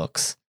how he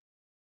looks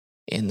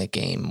in the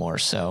game more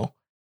so.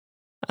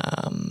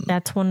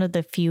 That's one of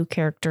the few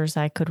characters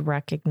I could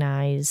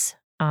recognize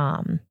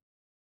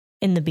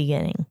in the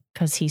beginning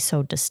because he's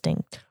so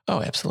distinct.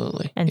 Oh,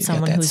 absolutely. And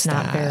someone who's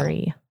not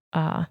very,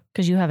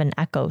 because you have an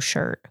Echo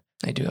shirt.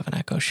 I do have an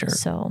Echo shirt.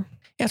 So,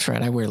 That's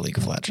right. I wear League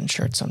of Legends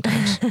shirts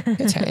sometimes.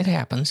 It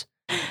happens.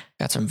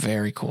 Got some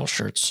very cool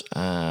shirts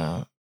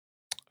for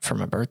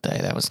my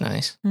birthday. That was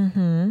nice.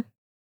 Mm-hmm.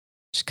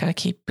 Just gotta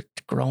keep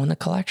growing the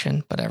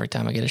collection. But every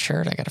time I get a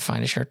shirt, I gotta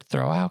find a shirt to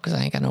throw out because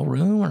I ain't got no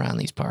room around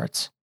these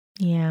parts.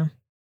 Yeah.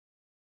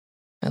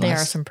 They are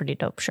some pretty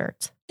dope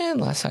shirts.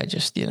 Unless I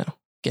just,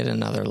 get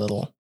another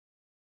little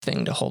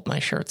thing to hold my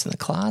shirts in the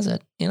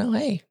closet.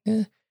 Hey,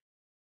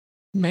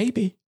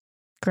 maybe.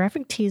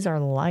 Graphic tees are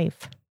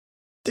life.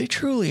 They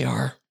truly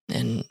are.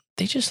 And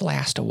they just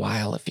last a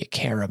while if you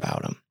care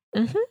about them.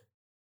 Mm-hmm.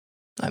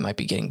 I might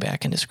be getting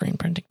back into screen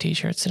printing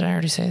t-shirts. Did I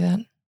already say that?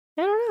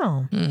 I don't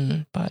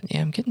know. But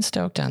yeah, I'm getting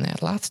stoked on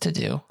that. Lots to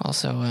do.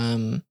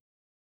 Also,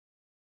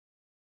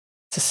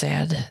 it's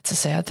a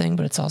sad thing,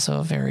 but it's also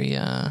a very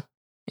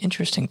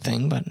interesting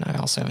thing. But I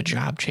also have a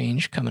job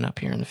change coming up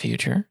here in the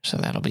future, so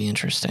that'll be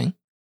interesting.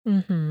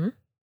 Mm-hmm.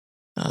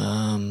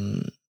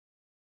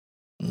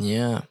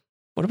 Yeah.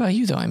 What about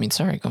you, though? I mean,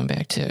 sorry, going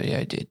back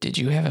to, did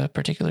you have a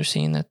particular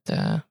scene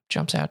that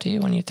jumps out to you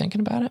when you're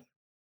thinking about it?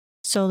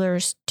 So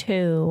there's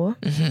two.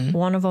 Mm-hmm.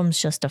 One of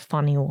them's just a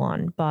funny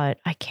one, but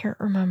I can't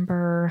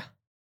remember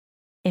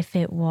if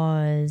it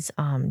was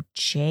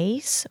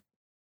Jace.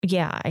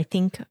 Yeah, I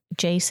think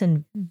Jace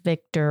and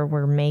Victor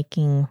were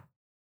making,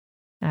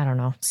 I don't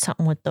know,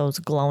 something with those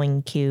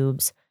glowing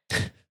cubes.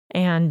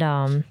 And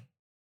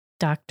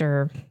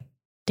Dr.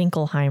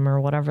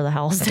 Dinkelheimer, whatever the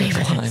hell his name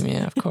is.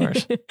 Yeah, of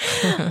course.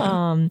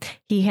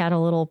 He had a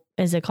little,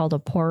 is it called a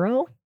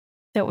Poro?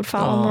 That would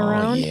follow him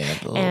around. Yeah,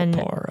 the little and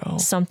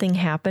Poro. Something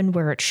happened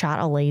where it shot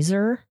a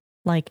laser,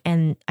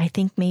 and I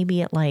think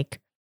maybe it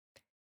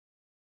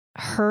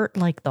hurt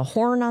the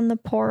horn on the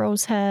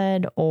Poro's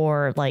head,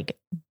 or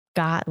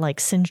got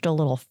singed a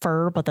little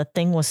fur, but the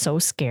thing was so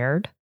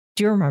scared.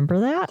 Do you remember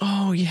that?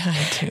 Oh yeah,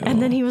 I do.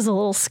 And then he was a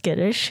little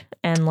skittish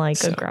and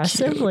So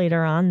aggressive cute.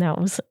 later on.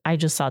 I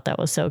just thought that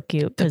was so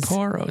cute. The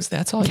Poros,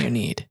 that's all you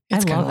need.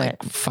 It's kind of love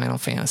like it. Final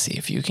Fantasy.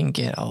 If you can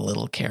get a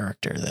little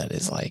character that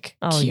is Oh,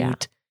 cute yeah.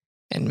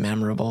 and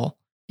memorable,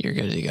 you're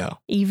good to go.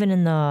 Even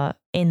in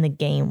the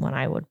game when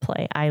I would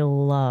play, I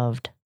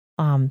loved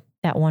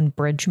that one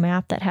bridge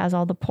map that has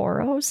all the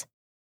Poros.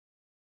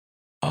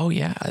 Oh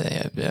yeah,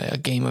 a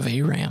game of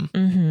ARAM.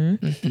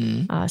 Mm-hmm.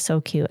 Mm-hmm.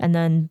 So cute. And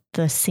then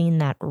the scene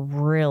that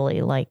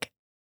really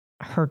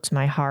hurts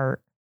my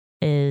heart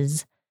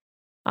is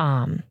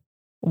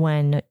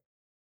when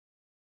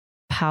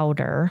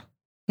Powder,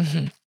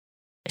 Mm-hmm.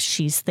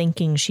 she's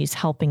thinking she's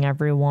helping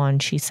everyone.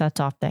 She sets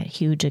off that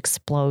huge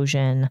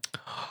explosion,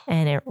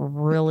 and it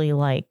really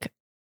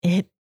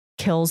it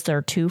kills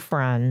their two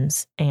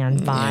friends.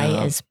 And Vi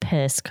Yeah. is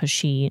pissed because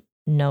she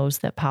knows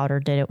that Powder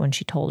did it when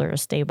she told her to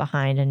stay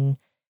behind, and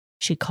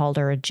she called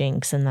her a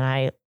jinx. And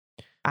then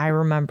I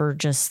remember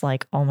just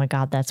oh my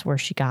God, that's where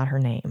she got her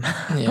name.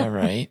 Yeah,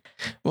 right.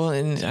 Well,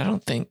 and I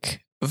don't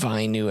think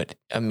Vi knew it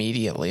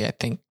immediately. I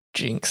think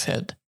Jinx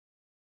had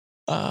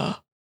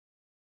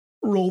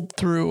rolled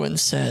through and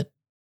said,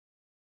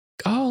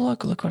 "Oh,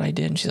 look what I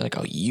did." And she's like,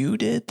 "Oh, you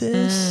did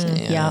this?"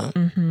 Yeah.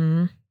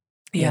 Mm-hmm.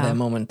 Yeah, that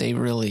moment they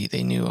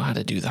knew how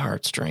to do the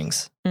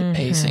heartstrings. The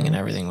pacing and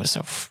everything was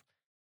so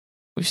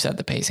we've said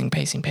the pacing,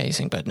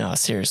 but no,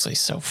 seriously,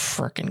 so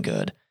freaking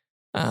good.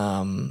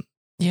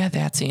 Yeah,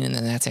 that scene, and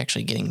then that's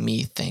actually getting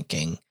me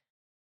thinking.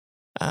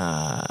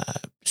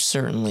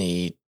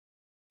 Certainly,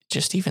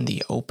 just even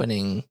the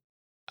opening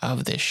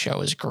of this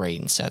show is great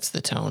and sets the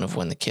tone of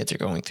when the kids are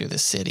going through the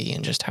city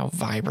and just how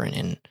vibrant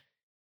and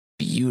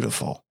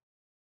beautiful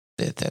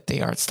that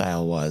the art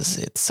style was.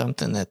 It's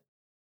something that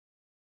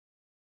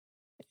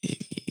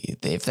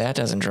if that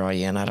doesn't draw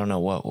you in, I don't know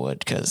what would,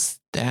 because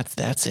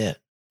that's it.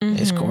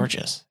 It's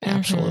gorgeous.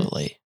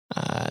 Absolutely.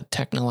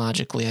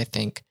 Technologically, I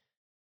think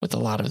with a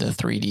lot of the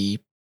 3D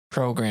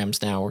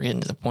programs now, we're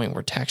getting to the point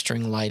where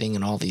texturing, lighting,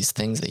 and all these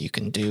things that you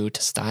can do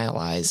to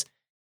stylize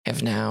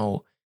have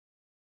now,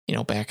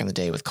 back in the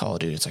day with Call of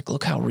Duty, it's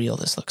look how real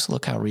this looks.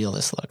 Look how real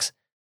this looks.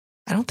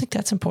 I don't think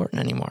that's important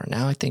anymore.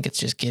 Now I think it's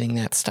just getting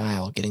that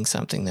style, getting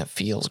something that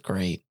feels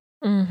great.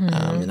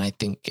 And I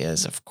think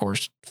as, of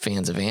course,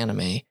 fans of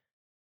anime,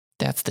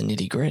 that's the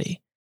nitty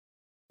gritty.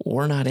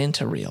 We're not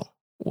into real.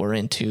 We're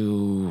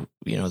into,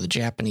 the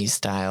Japanese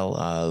style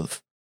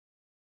of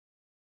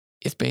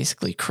it's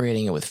basically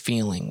creating it with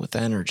feeling, with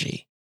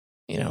energy.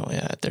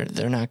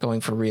 They're not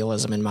going for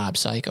realism in Mob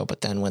Psycho,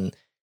 but then when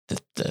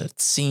the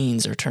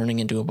scenes are turning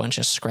into a bunch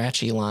of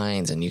scratchy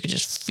lines and you could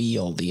just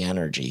feel the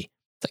energy,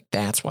 it's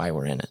that's why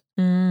we're in it.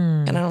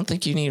 And I don't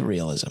think you need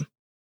realism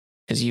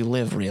because you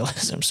live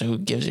realism. So who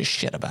gives a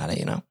shit about it,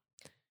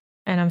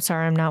 And I'm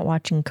sorry, I'm not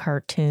watching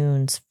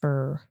cartoons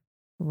for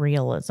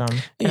realism.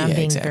 And I'm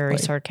being very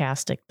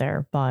sarcastic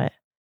there, but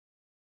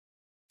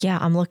yeah,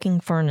 I'm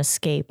looking for an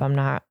escape. I'm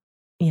not,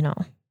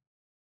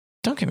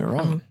 Don't get me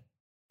wrong.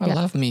 I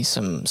love me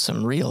some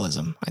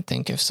realism. I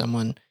think if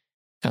someone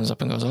comes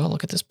up and goes, "Oh,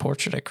 look at this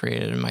portrait I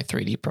created in my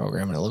 3D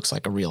program and it looks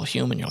like a real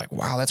human," you're like,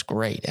 "Wow, that's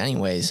great."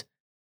 Anyways,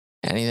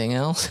 anything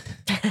else?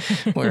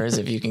 Whereas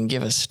if you can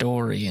give a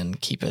story and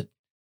keep it,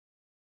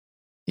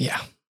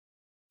 yeah.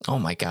 Oh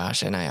my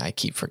gosh. And I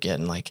keep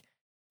forgetting,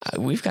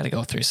 we've got to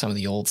go through some of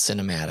the old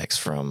cinematics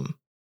from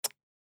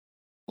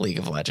League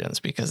of Legends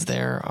because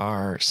there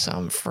are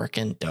some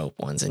freaking dope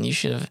ones, and you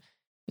should have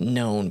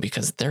known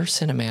because their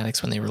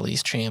cinematics when they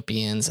release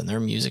Champions and their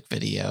music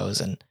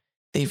videos, and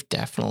they've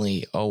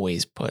definitely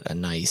always put a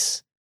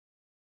nice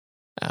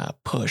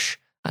push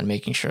on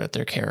making sure that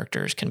their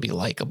characters can be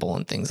likable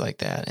and things like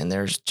that. And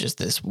there's just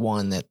this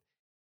one that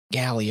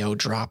Galio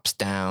drops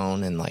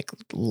down and like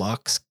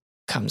Lux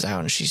comes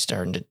out and she's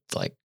starting to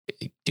like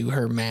do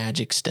her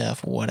magic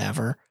stuff,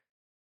 whatever.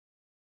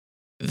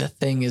 The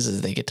thing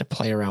is they get to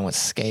play around with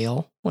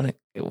scale when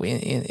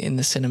in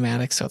the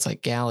cinematic. So it's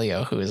like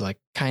Galio, who is like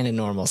kind of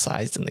normal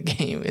sized in the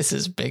game, is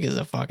as big as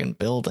a fucking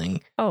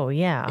building. Oh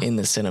yeah. In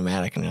the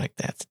cinematic, and you're like,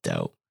 that's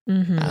dope.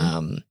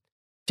 Mm-hmm.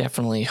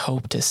 Definitely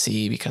hope to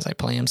see, because I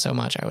play him so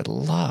much. I would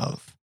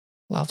love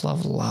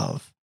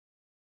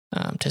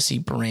to see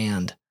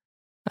Brand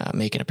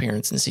make an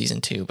appearance in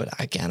season 2.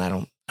 But again, I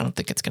don't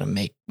think it's going to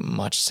make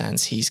much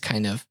sense. He's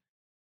kind of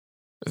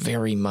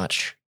very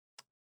much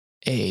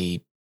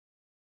a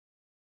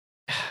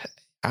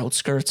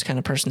outskirts kind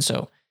of person.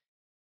 So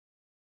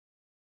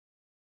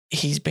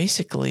he's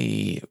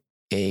basically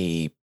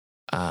an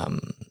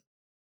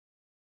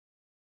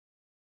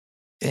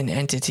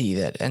entity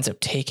that ends up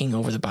taking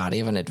over the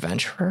body of an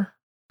adventurer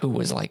who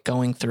was like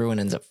going through and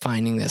ends up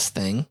finding this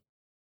thing.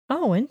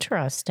 Oh,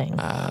 interesting.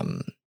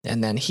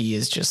 And then he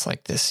is just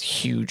like this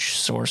huge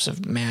source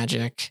of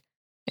magic.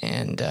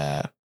 And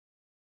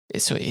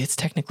so it's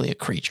technically a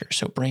creature.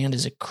 So Brand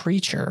is a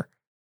creature.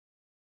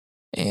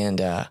 And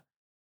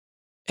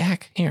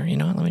here, you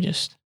know what? Let me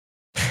just,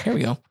 here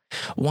we go.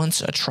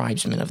 Once a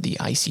tribesman of the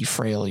icy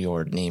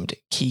Freljord named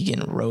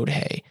Keegan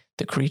Roadhay,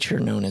 the creature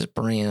known as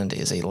Brand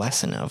is a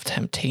lesson of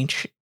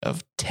temptation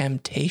of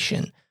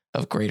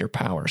greater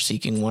power,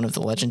 seeking one of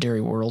the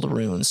legendary world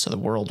runes. So the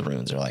world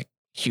runes are like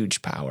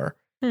huge power.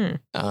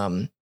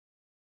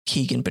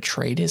 Keegan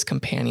betrayed his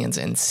companions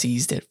and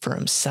seized it for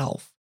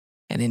himself.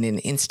 And in an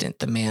instant,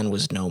 the man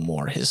was no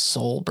more. His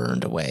soul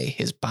burned away.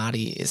 His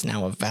body is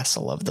now a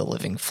vessel of the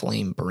living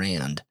flame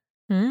Brand.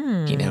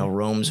 He now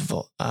roams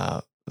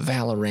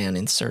Valoran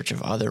in search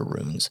of other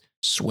runes,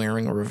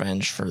 swearing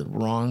revenge for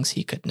wrongs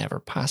he could never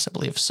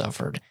possibly have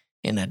suffered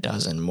in a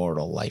dozen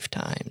mortal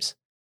lifetimes.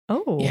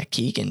 Oh. Yeah,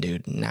 Keegan,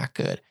 dude, not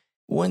good.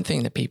 One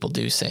thing that people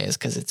do say is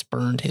because it's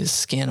burned his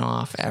skin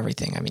off,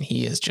 everything. I mean,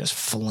 he is just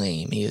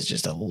flame. He is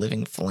just a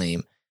living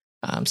flame.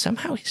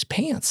 Somehow his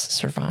pants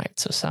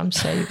survived. So some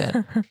say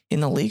that in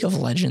the League of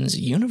Legends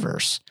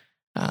universe,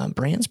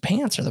 Brand's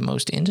pants are the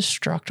most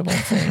indestructible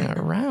thing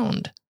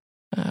around,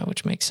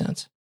 which makes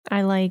sense.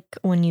 I like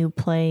when you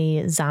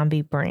play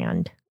Zombie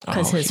Brand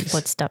because his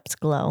footsteps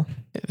glow.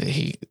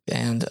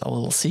 And a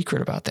little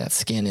secret about that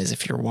skin is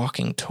if you're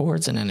walking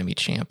towards an enemy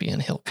champion,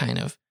 he'll kind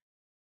of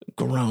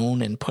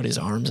groan and put his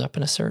arms up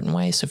in a certain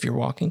way. So if you're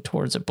walking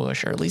towards a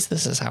bush, or at least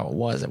this is how it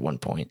was at one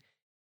point,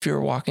 if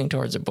you're walking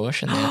towards a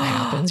bush and that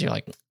happens, you're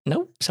like,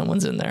 nope,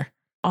 someone's in there.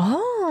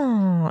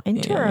 Oh,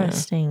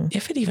 interesting. Yeah.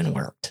 If it even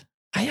worked.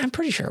 I'm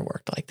pretty sure it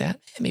worked like that.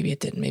 Maybe it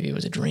didn't. Maybe it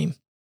was a dream.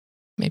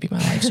 Maybe my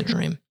life's a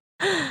dream.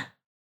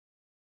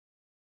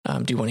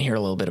 Do you want to hear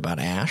a little bit about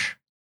Ashe?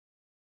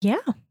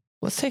 Yeah.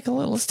 Let's take a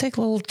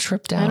little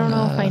trip down. I don't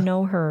know if I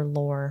know her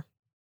lore.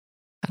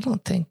 I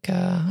don't think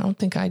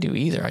I do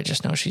either. I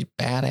just know she's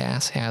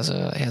badass, has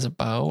a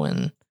bow,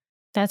 and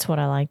that's what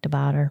I liked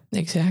about her.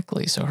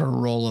 Exactly. So her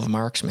role of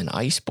marksman,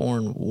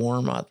 Iceborn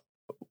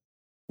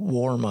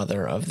war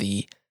mother of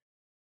the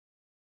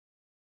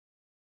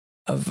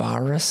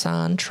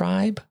Avarasan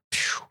tribe.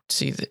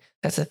 See,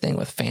 that's the thing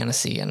with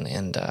fantasy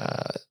and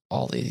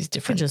all these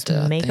different just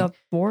make up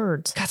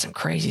words. Got some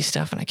crazy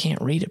stuff, and I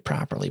can't read it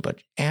properly. But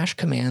Ashe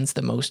commands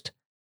the most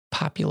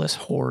populous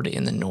horde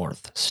in the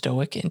north,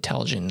 stoic,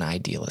 intelligent, and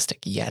idealistic,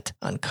 yet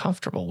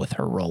uncomfortable with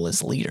her role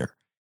as leader.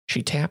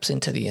 She taps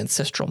into the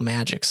ancestral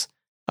magics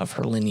of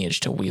her lineage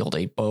to wield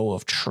a bow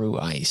of true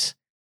ice.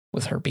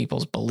 With her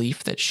people's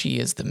belief that she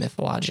is the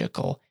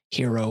mythological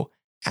hero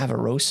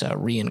Avarosa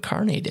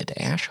reincarnated,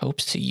 Ashe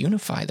hopes to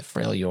unify the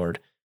Freljord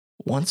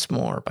once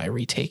more by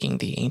retaking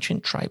the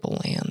ancient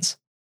tribal lands.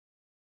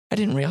 I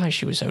didn't realize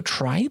she was so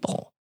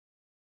tribal.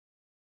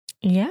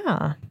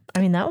 Yeah. I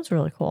mean, that was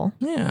really cool.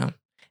 Yeah.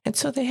 And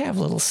so they have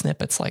little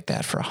snippets like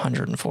that for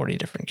 140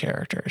 different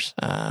characters,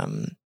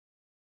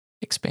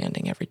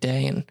 expanding every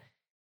day. And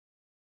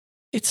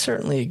it's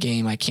certainly a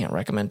game I can't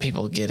recommend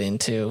people get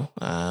into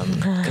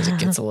because it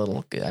gets a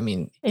little, I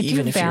mean, if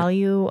you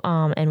value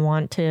and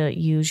want to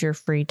use your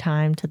free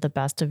time to the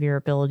best of your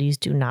abilities,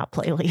 do not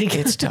play League.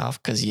 It's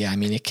tough because, yeah, I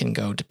mean, it can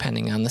go,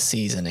 depending on the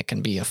season, it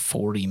can be a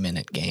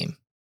 40-minute game.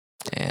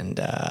 And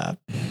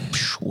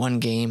one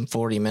game,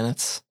 40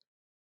 minutes.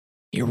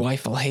 Your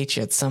wife will hate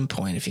you at some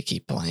point if you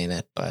keep playing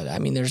it. But I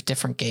mean, there's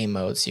different game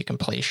modes. You can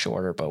play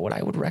shorter. But what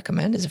I would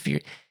recommend is if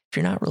you're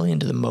not really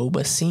into the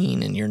MOBA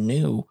scene and you're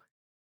new,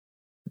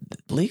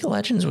 League of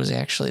Legends was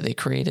actually, they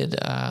created,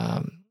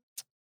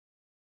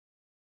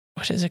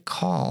 what is it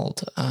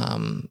called?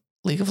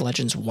 League of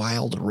Legends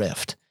Wild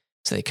Rift.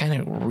 So they kind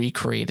of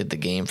recreated the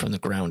game from the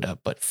ground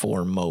up, but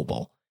for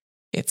mobile.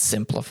 It's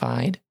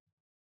simplified.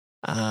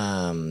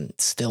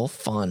 Still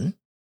fun.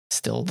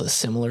 Still the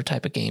similar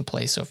type of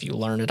gameplay. So if you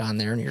learn it on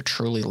there and you're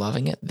truly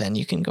loving it, then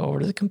you can go over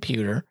to the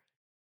computer.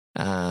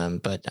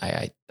 But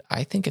I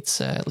think it's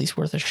at least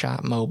worth a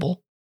shot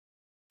mobile.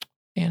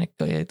 And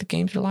the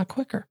games are a lot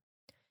quicker.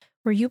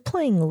 Were you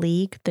playing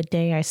League the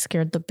day I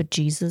scared the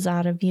bejesus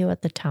out of you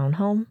at the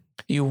townhome?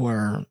 You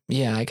were.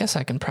 Yeah, I guess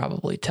I can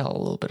probably tell a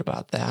little bit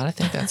about that. I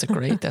think that's a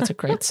great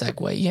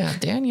segue. Yeah,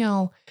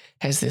 Danielle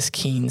has this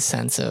keen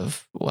sense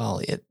of, well,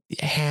 it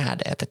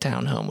had at the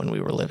townhome when we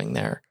were living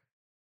there.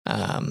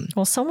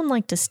 Well, someone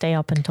liked to stay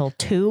up until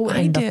 2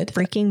 in the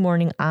freaking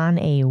morning on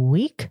a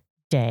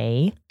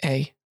weekday.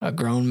 Hey, a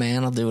grown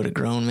man will do what a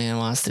grown man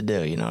wants to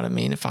do. You know what I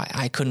mean? If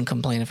I couldn't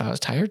complain if I was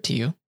tired to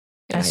you.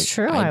 That's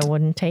true. I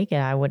wouldn't take it.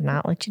 I would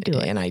not let you do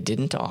it. And I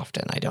didn't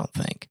often, I don't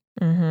think.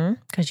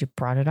 Because you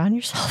brought it on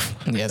yourself.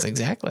 Yes,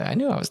 exactly. I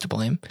knew I was to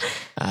blame.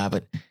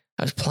 But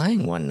I was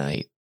playing one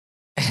night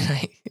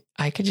and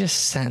I could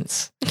just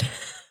sense,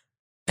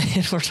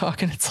 and we're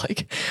talking, it's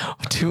like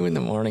 2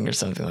 a.m. or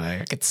something like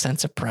that. I could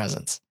sense a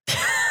presence.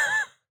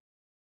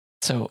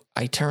 So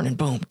I turn and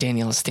boom,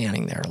 Danielle's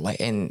standing there.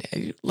 And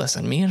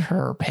listen, me and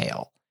her are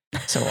pale.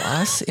 So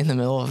us in the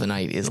middle of the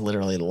night is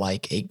literally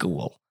like a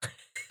ghoul.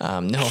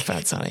 No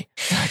offense, honey.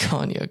 I'm not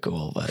calling you a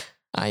ghoul, but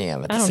I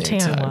am at the same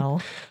time. I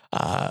don't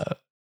tan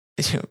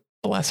well.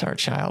 Bless our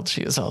child.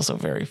 She is also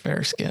very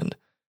fair-skinned.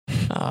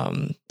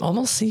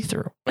 Almost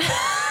see-through.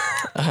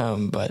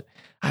 But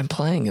I'm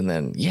playing and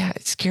then,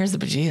 it scares the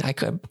bejesus. I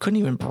couldn't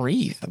even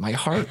breathe. My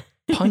heart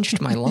punched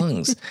my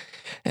lungs.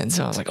 And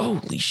so I was like,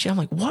 holy shit. I'm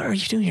like, what are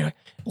you doing here?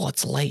 Well,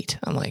 it's late.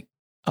 I'm like,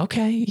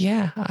 okay,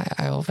 yeah,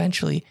 I'll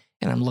eventually.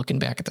 And I'm looking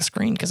back at the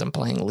screen because I'm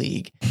playing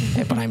League,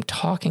 but I'm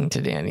talking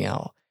to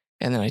Danielle.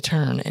 And then I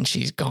turn and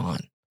she's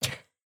gone.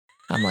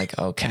 I'm like,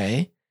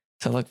 okay.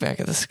 So I look back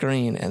at the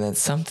screen and then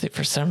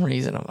for some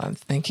reason, I'm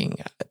thinking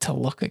to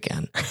look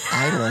again.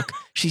 I look,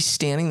 she's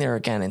standing there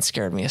again and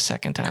scared me a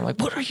second time. Like,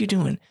 what are you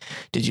doing?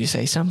 Did you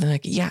say something?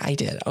 Like, yeah, I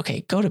did.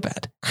 Okay, go to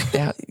bed.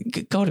 Yeah,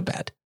 go to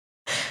bed.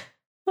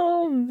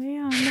 Oh,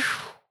 man.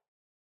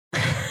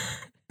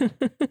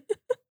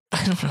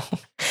 I don't know.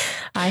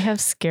 I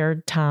have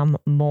scared Tom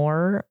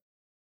more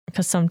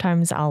because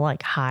sometimes I'll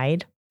like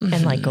hide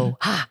and like go,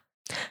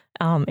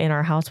 in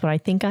our house. But I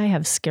think I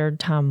have scared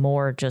Tom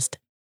more just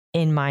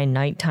in my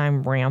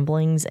nighttime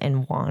ramblings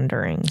and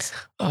wanderings.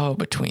 Oh,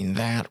 between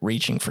that,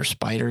 reaching for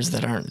spiders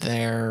that aren't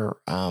there.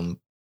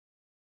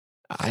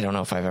 I don't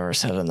know if I've ever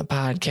said it on the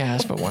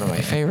podcast, but one of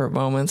my favorite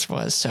moments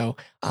was, so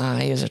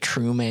I, as a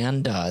true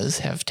man does,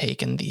 have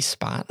taken the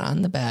spot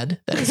on the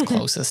bed that is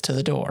closest to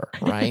the door,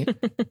 right?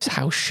 It's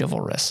how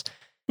chivalrous.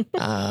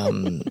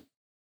 In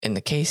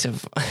the case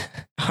of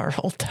our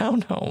old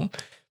townhome,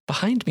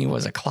 behind me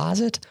was a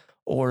closet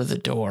or the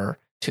door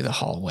to the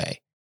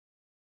hallway.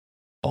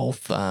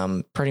 Both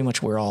pretty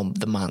much where all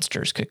the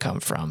monsters could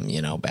come from,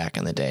 back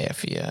in the day,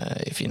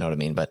 if you know what I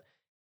mean. But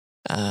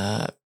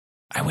I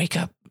wake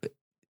up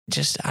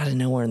just out of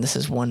nowhere, and this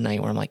is one night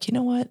where I'm like, you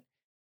know what?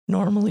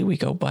 Normally we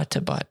go butt to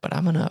butt, but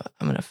I'm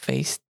gonna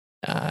face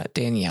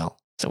Danielle.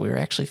 So we were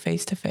actually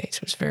face to face.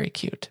 It was very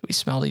cute. We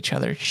smelled each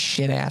other's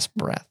shit ass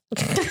breath,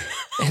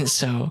 and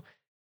so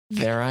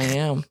there I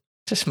am,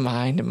 just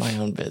minding my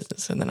own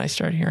business, and then I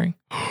start hearing.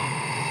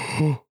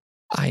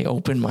 I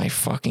open my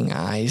fucking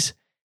eyes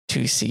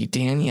to see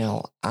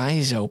Danielle,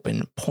 eyes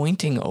open,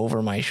 pointing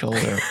over my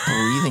shoulder,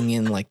 breathing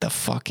in like the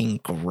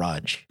fucking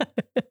Grudge.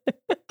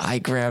 I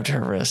grabbed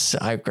her wrist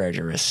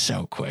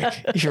so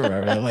quick. You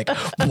remember? Like,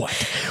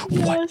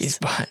 what is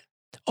behind?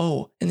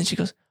 Oh, and then she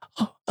goes,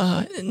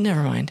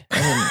 never mind.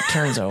 And then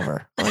turns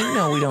over. I'm like,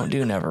 no, we don't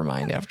do never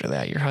mind after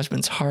that. Your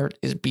husband's heart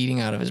is beating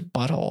out of his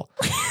butthole.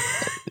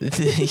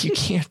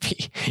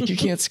 You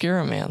can't scare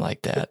a man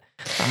like that.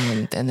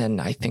 And then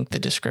I think the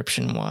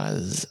description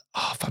was,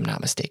 if I'm not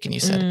mistaken, you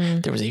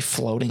said there was a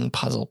floating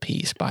puzzle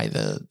piece by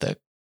the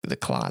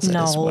closet.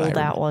 No,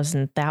 that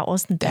wasn't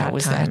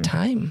that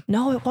time.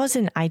 No, it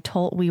wasn't.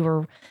 We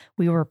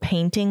were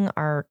painting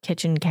our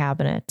kitchen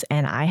cabinet,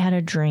 and I had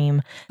a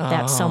dream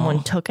that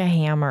someone took a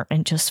hammer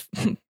and just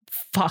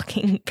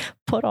fucking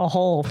put a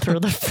hole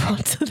through the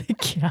front of the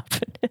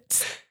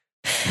cabinets.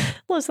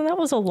 Listen, that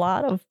was a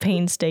lot of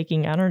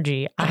painstaking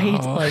energy. I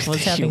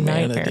was having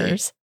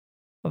nightmares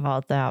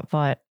about that.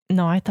 But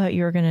no, I thought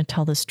you were going to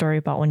tell the story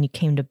about when you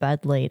came to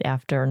bed late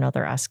after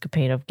another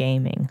escapade of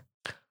gaming.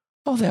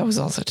 Oh, that was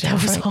also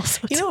terrifying.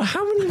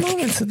 How many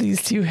moments of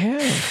these do you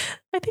have?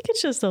 I think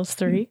it's just those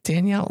 3.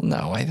 Danielle,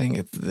 no, I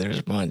think there's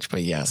a bunch.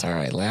 But yes, all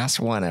right, last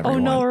one,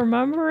 everyone. Oh, no,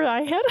 remember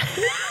I had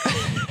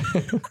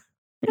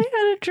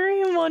a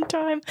dream one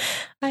time.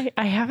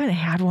 I haven't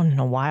had one in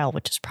a while,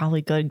 which is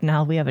probably good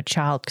now we have a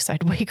child because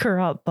I'd wake her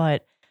up.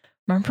 But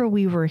remember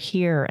we were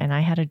here and I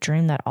had a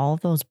dream that all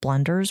of those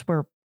blenders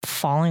were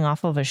falling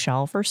off of a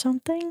shelf or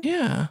something.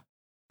 Yeah.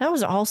 That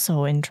was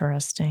also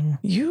interesting.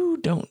 Your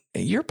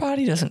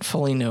body doesn't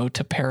fully know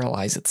to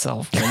paralyze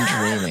itself when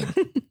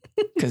dreaming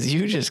because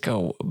you just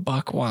go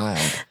buck wild.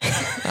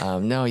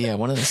 One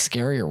of the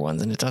scarier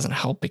ones, and it doesn't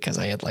help because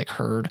I had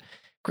heard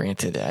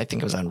Granted, I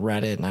think it was on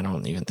Reddit, and I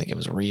don't even think it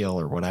was real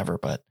or whatever,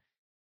 but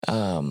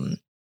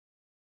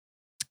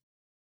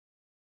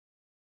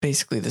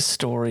basically the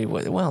story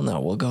was, well, no,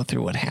 we'll go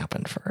through what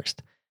happened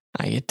first.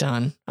 I get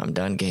done. I'm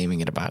done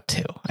gaming at about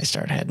 2. I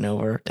start heading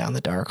over down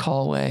the dark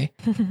hallway,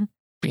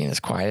 being as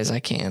quiet as I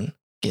can,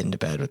 getting to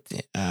bed with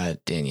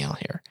Danielle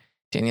here.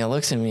 Danielle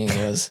looks at me and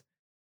goes,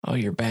 "Oh,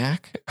 you're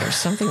back?" Or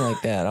something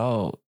like that.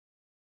 "Oh,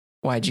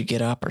 why'd you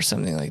get up?" Or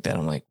something like that.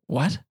 I'm like,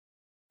 "What?"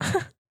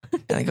 And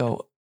I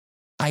go,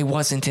 "I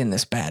wasn't in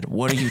this bed.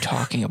 What are you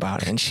talking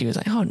about?" And she was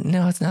like, "Oh,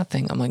 no, it's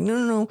nothing." I'm like,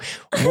 no.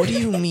 What do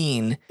you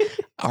mean,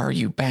 are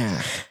you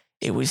back?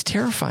 It was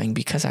terrifying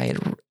because I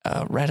had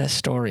read a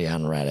story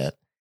on Reddit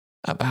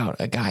about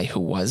a guy who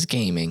was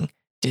gaming,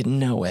 didn't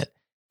know it,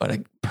 but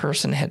a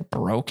person had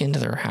broke into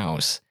their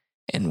house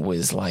and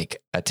was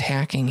like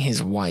attacking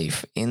his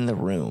wife in the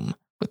room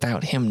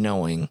without him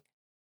knowing,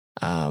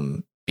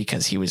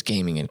 because he was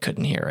gaming and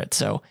couldn't hear it.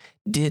 So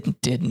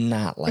did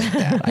not like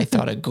that. I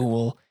thought a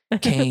ghoul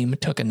came,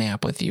 took a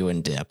nap with you,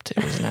 and dipped.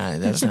 It was not.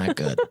 That's not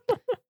good.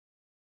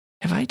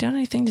 Have I done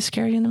anything to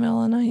scare you in the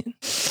middle of the night?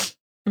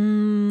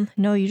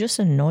 No, you just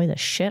annoy the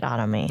shit out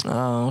of me.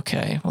 Oh,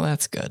 okay. Well,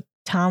 that's good.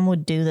 Tom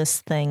would do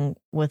this thing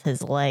with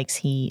his legs.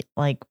 He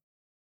like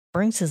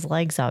brings his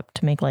legs up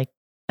to make like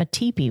a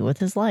teepee with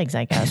his legs,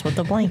 I guess, with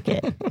the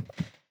blanket.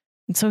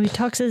 And so he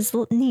tucks his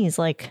knees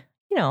like,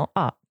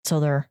 up. So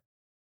they're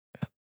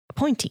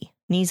pointy,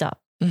 knees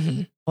up,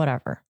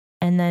 whatever.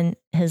 And then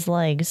his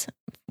legs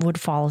would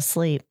fall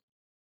asleep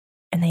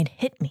and they'd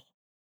hit me.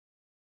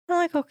 I'm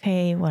like,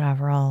 okay,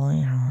 whatever.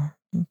 I'll,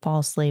 fall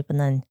asleep. And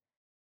then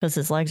because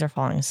his legs are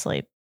falling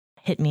asleep,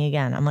 hit me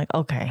again. I'm like,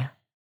 okay,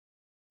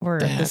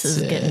 this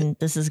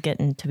is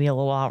getting to be a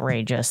little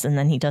outrageous. And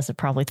then he does it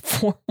probably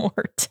 4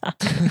 more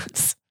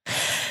times.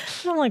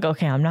 And I'm like,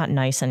 okay, I'm not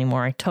nice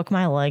anymore. I took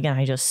my leg and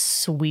I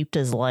just sweeped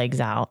his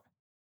legs out.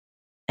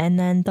 And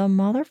then the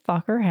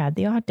motherfucker had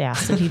the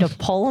audacity to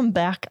pull him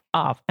back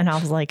up. And I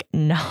was like,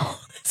 no,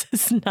 this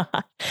is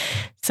not.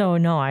 So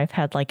no, I've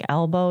had like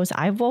elbows.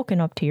 I've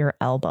woken up to your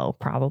elbow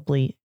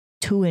probably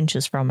 2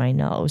 inches from my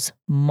nose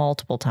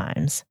multiple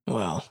times.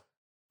 Well,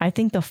 I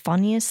think the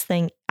funniest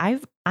thing,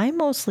 I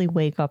mostly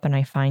wake up and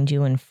I find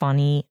you in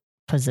funny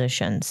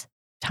positions.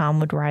 Tom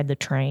would ride the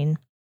train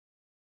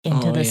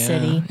into the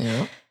city.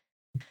 Yeah.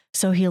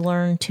 So he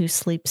learned to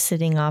sleep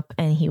sitting up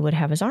and he would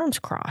have his arms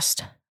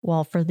crossed.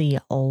 Well, for the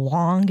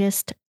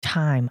longest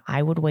time,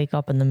 I would wake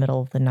up in the middle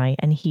of the night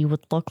and he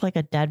would look like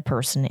a dead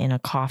person in a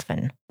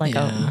coffin, like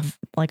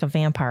a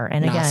vampire.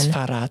 And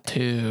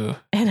Nosferatu.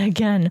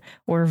 again,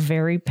 we're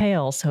very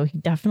pale, so he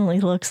definitely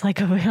looks like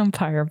a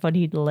vampire. But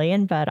he'd lay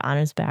in bed on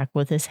his back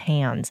with his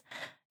hands,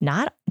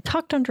 not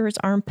tucked under his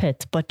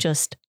armpits, but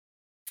just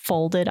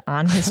folded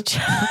on his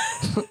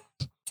chest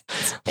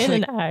in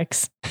an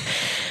X.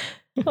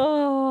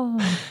 Oh.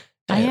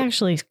 I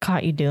actually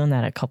caught you doing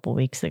that a couple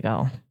weeks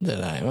ago. Did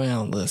I?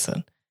 Well,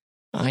 listen,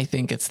 I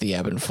think it's the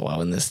ebb and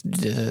flow. And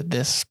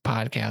this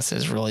podcast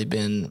has really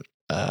been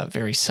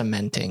very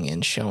cementing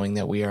in showing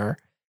that we are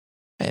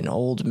an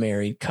old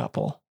married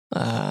couple.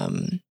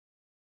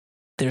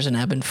 There's an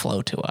ebb and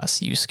flow to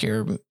us. You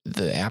scare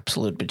the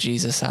absolute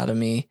bejesus out of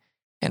me,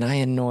 and I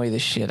annoy the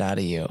shit out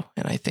of you.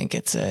 And I think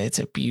it's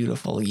a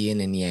beautiful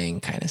yin and yang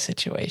kind of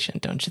situation,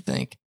 don't you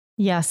think?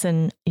 Yes,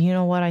 and you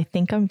know what? I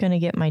think I'm going to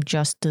get my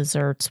just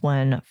desserts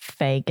when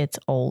Faye gets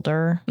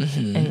older,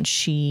 and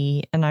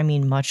I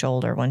mean much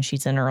older, when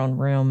she's in her own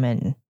room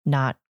and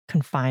not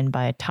confined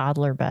by a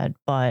toddler bed,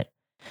 but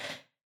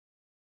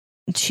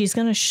she's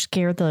going to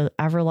scare the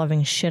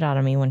ever-loving shit out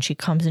of me when she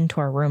comes into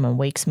our room and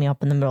wakes me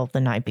up in the middle of the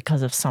night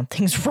because of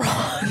something's wrong.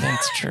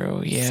 That's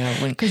true, yeah.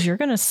 Because you're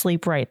going to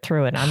sleep right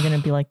through it, and I'm going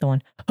to be like the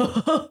one.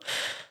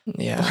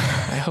 Yeah,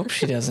 I hope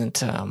she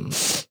doesn't...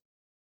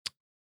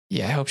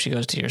 Yeah, I hope she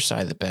goes to your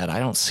side of the bed. I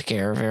don't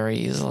scare very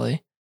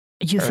easily.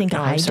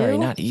 I'm sorry, do?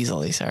 Not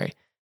easily. Sorry.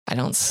 I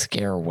don't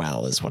scare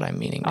well is what I'm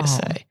meaning to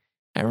say.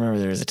 I remember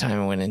there was a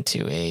time I went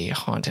into a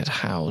haunted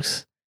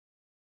house.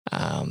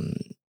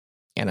 And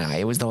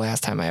it was the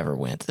last time I ever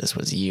went. This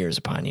was years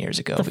upon years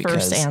ago.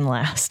 First and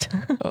last.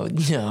 Oh,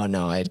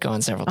 no. I had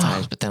gone several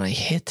times, but then I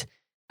hit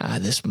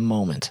this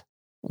moment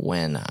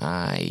when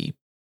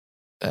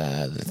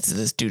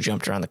this dude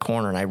jumped around the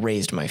corner and I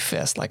raised my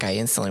fist. Like I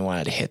instantly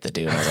wanted to hit the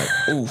dude. I was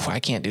like, oof, I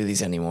can't do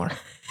these anymore.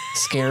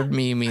 Scared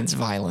me means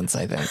violence,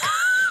 I think.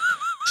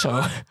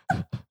 So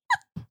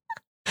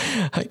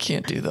I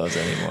can't do those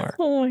anymore.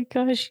 Oh my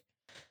gosh.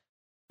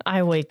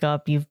 I wake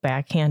up, you've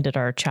backhanded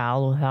our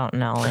child without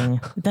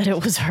knowing that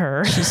it was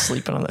her. She's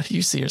sleeping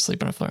you see her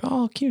sleeping on the floor.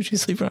 Oh, cute.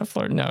 She's sleeping on the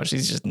floor. No,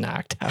 she's just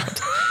knocked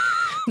out.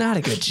 Not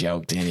a good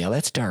joke, Danielle.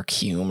 That's dark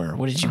humor.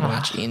 What did you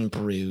watch? In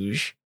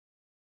Bruges?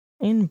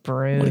 In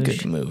Bruges. What a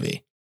good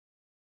movie.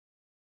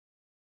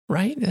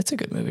 Right? That's a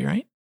good movie,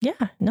 right?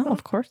 Yeah. No,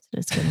 of course it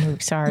is a good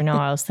movie. Sorry, no,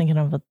 I was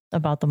thinking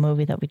about the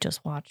movie that we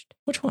just watched.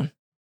 Which one?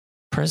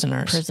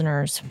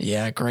 Prisoners.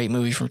 Yeah, great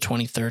movie from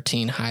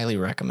 2013. Highly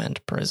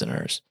recommend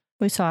Prisoners.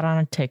 We saw it on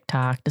a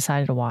TikTok,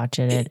 decided to watch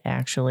it. It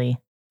actually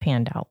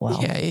panned out well.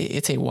 Yeah,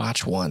 it's a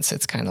watch once.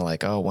 It's kind of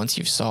like, oh, once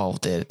you've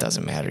solved it, it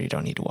doesn't matter. You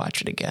don't need to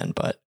watch it again,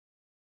 but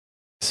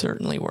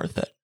certainly worth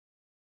it.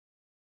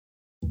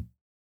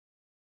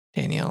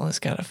 Danielle has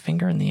got a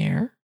finger in the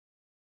air.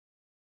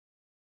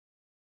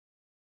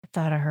 I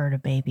thought I heard a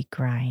baby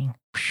crying.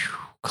 Whew,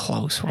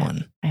 close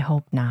one. I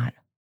hope not.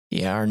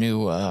 Yeah, our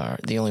new,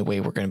 the only way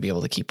we're going to be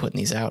able to keep putting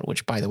these out,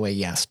 which by the way,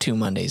 yes, 2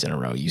 Mondays in a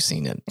row, you've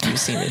seen it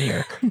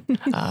here,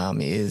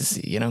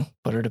 is,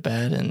 put her to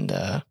bed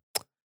and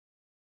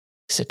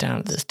sit down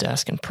at this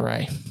desk and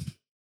pray.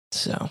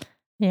 So.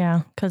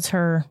 Yeah, because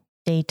her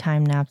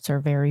daytime naps are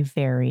very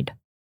varied.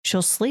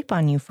 She'll sleep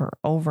on you for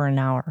over an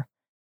hour,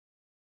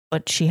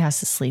 but she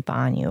has to sleep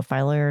on you. If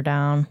I lay her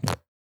down,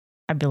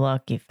 I'd be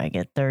lucky if I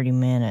get 30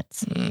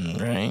 minutes.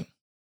 Right.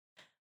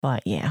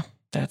 But yeah.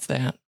 That's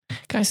that.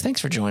 Guys, thanks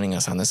for joining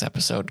us on this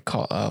episode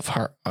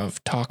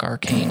of Talk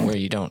Arcane, where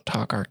you don't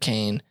talk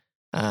arcane.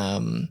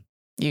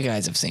 You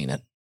guys have seen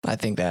it. I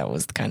think that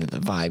was kind of the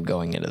vibe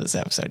going into this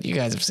episode. You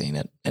guys have seen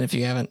it. And if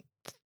you haven't,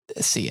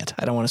 see it.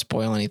 I don't want to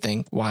spoil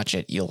anything. Watch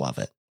it. You'll love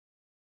it.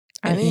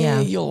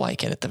 And you'll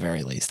like it at the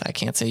very least. I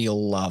can't say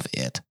you'll love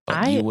it,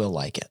 but you will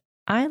like it.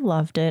 I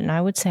loved it, and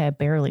I would say I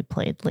barely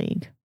played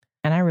League.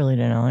 And I really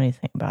didn't know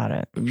anything about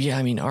it. Yeah,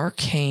 I mean,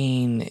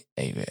 Arcane,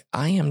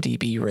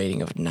 IMDb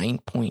rating of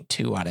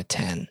 9.2 out of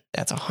 10.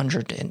 That's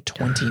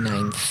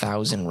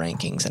 129,000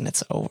 rankings, and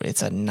it's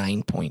a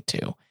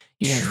 9.2.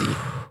 You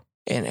have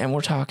and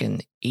we're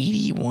talking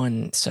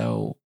 81.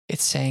 So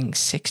it's saying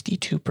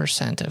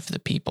 62% of the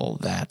people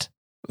that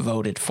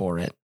voted for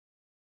it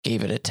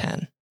gave it a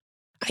 10.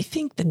 I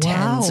think the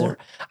 10s are.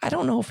 I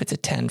don't know if it's a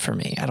 10 for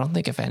me. I don't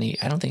think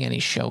any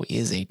show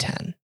is a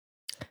 10.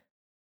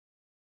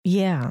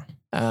 Yeah.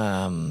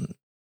 It's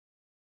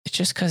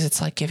just because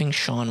it's like giving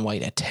Shaun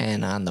White a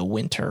 10 on the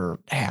winter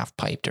half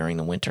pipe during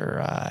the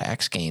winter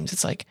X Games.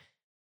 It's like,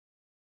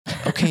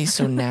 okay,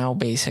 so now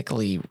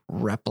basically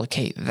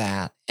replicate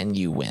that and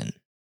you win.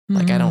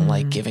 Like, I don't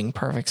like giving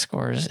perfect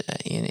scores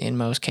in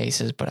most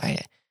cases, but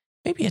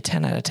maybe a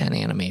 10 out of 10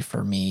 anime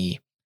for me.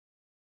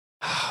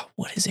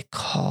 What is it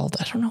called?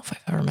 I don't know if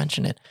I've ever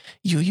mentioned it.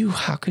 Yu Yu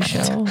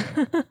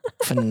Hakusho.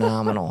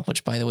 Phenomenal.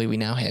 Which, by the way, we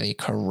now have a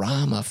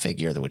Kurama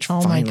figure, which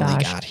finally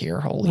got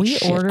here. Holy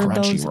shit, ordered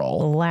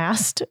Crunchyroll. Those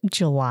last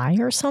July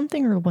or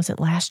something, or was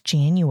it last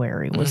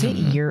January? Was it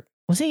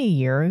a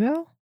year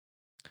ago?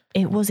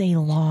 It was a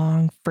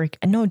long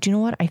No, do you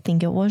know what? I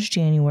think it was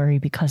January,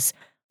 because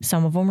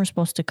some of them were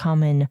supposed to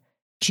come in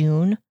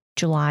June,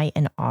 July,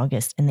 and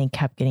August, and they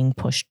kept getting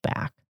pushed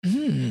back.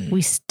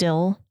 We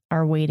still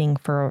are waiting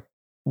for.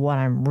 What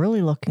I'm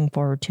really looking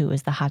forward to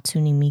is the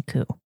Hatsune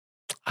Miku.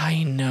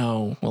 I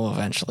know. We'll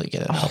eventually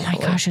get it. Oh my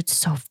gosh, it's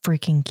so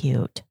freaking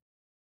cute.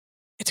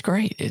 It's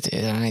great.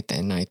 I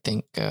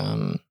think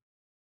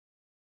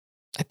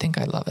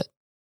I love it.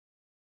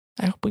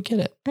 I hope we get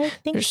it. I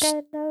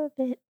love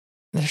it.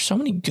 There's so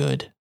many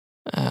good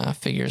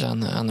figures on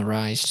the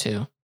rise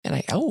too.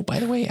 And by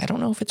the way, I don't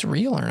know if it's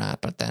real or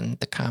not, but then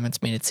the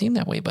comments made it seem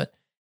that way. But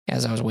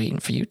as I was waiting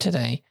for you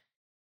today,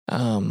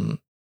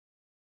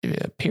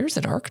 it appears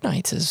that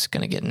Arknights is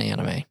going to get an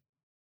anime.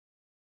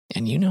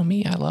 And you know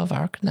me, I love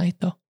Arknight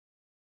though.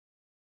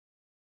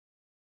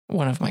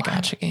 One of my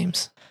gacha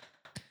games.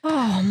 Oh,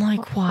 I'm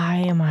like,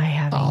 why am I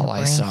having all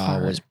I saw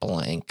was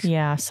blank.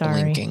 Yeah,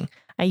 sorry. Blinking.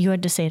 You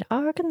had to say it,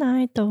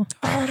 Arknight though.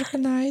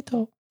 Arknight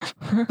though.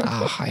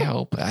 I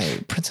hope.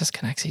 Princess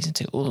Connect Season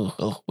 2.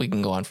 We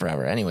can go on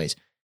forever. Anyways,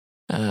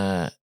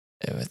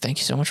 thank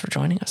you so much for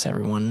joining us,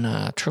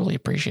 everyone. Truly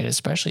appreciate it,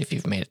 especially if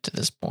you've made it to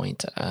this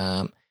point.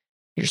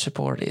 Your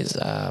support is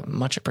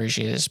much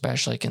appreciated,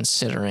 especially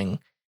considering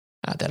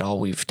that all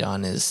we've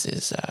done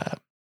is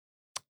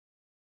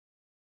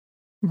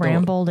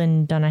rambled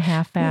and done a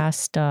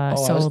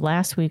half-assed.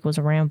 Last week was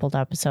a rambled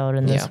episode,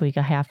 and this week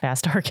a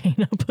half-assed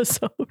Arcane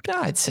episode.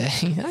 I'd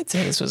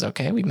say this was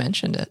okay. We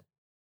mentioned it.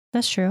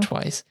 That's true.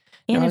 Twice.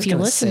 And if you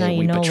listen, now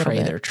you know a little bit.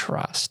 Betray their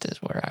trust is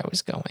where I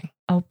was going.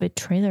 Oh,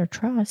 betray their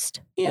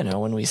trust.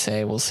 When we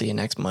say we'll see you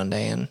next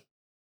Monday, and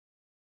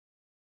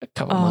a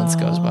couple months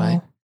goes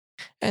by.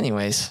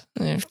 Anyways,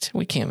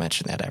 we can't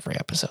mention that every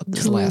episode.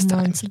 This is the last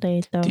time.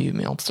 2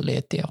 months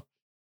later.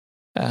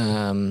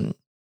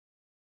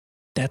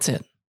 That's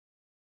it.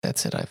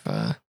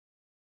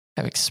 I've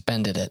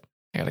expended it.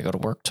 I got to go to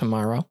work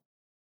tomorrow.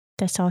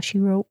 That's all she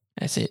wrote.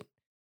 That's it.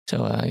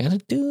 So I got to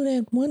do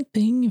that one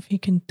thing. If you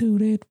can do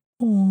that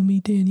for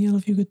me, Danielle,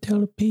 if you could tell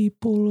the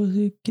people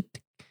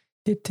that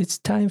it's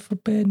time for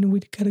bed and we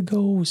got to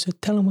go. So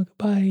tell them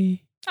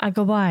goodbye.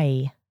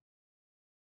 Goodbye.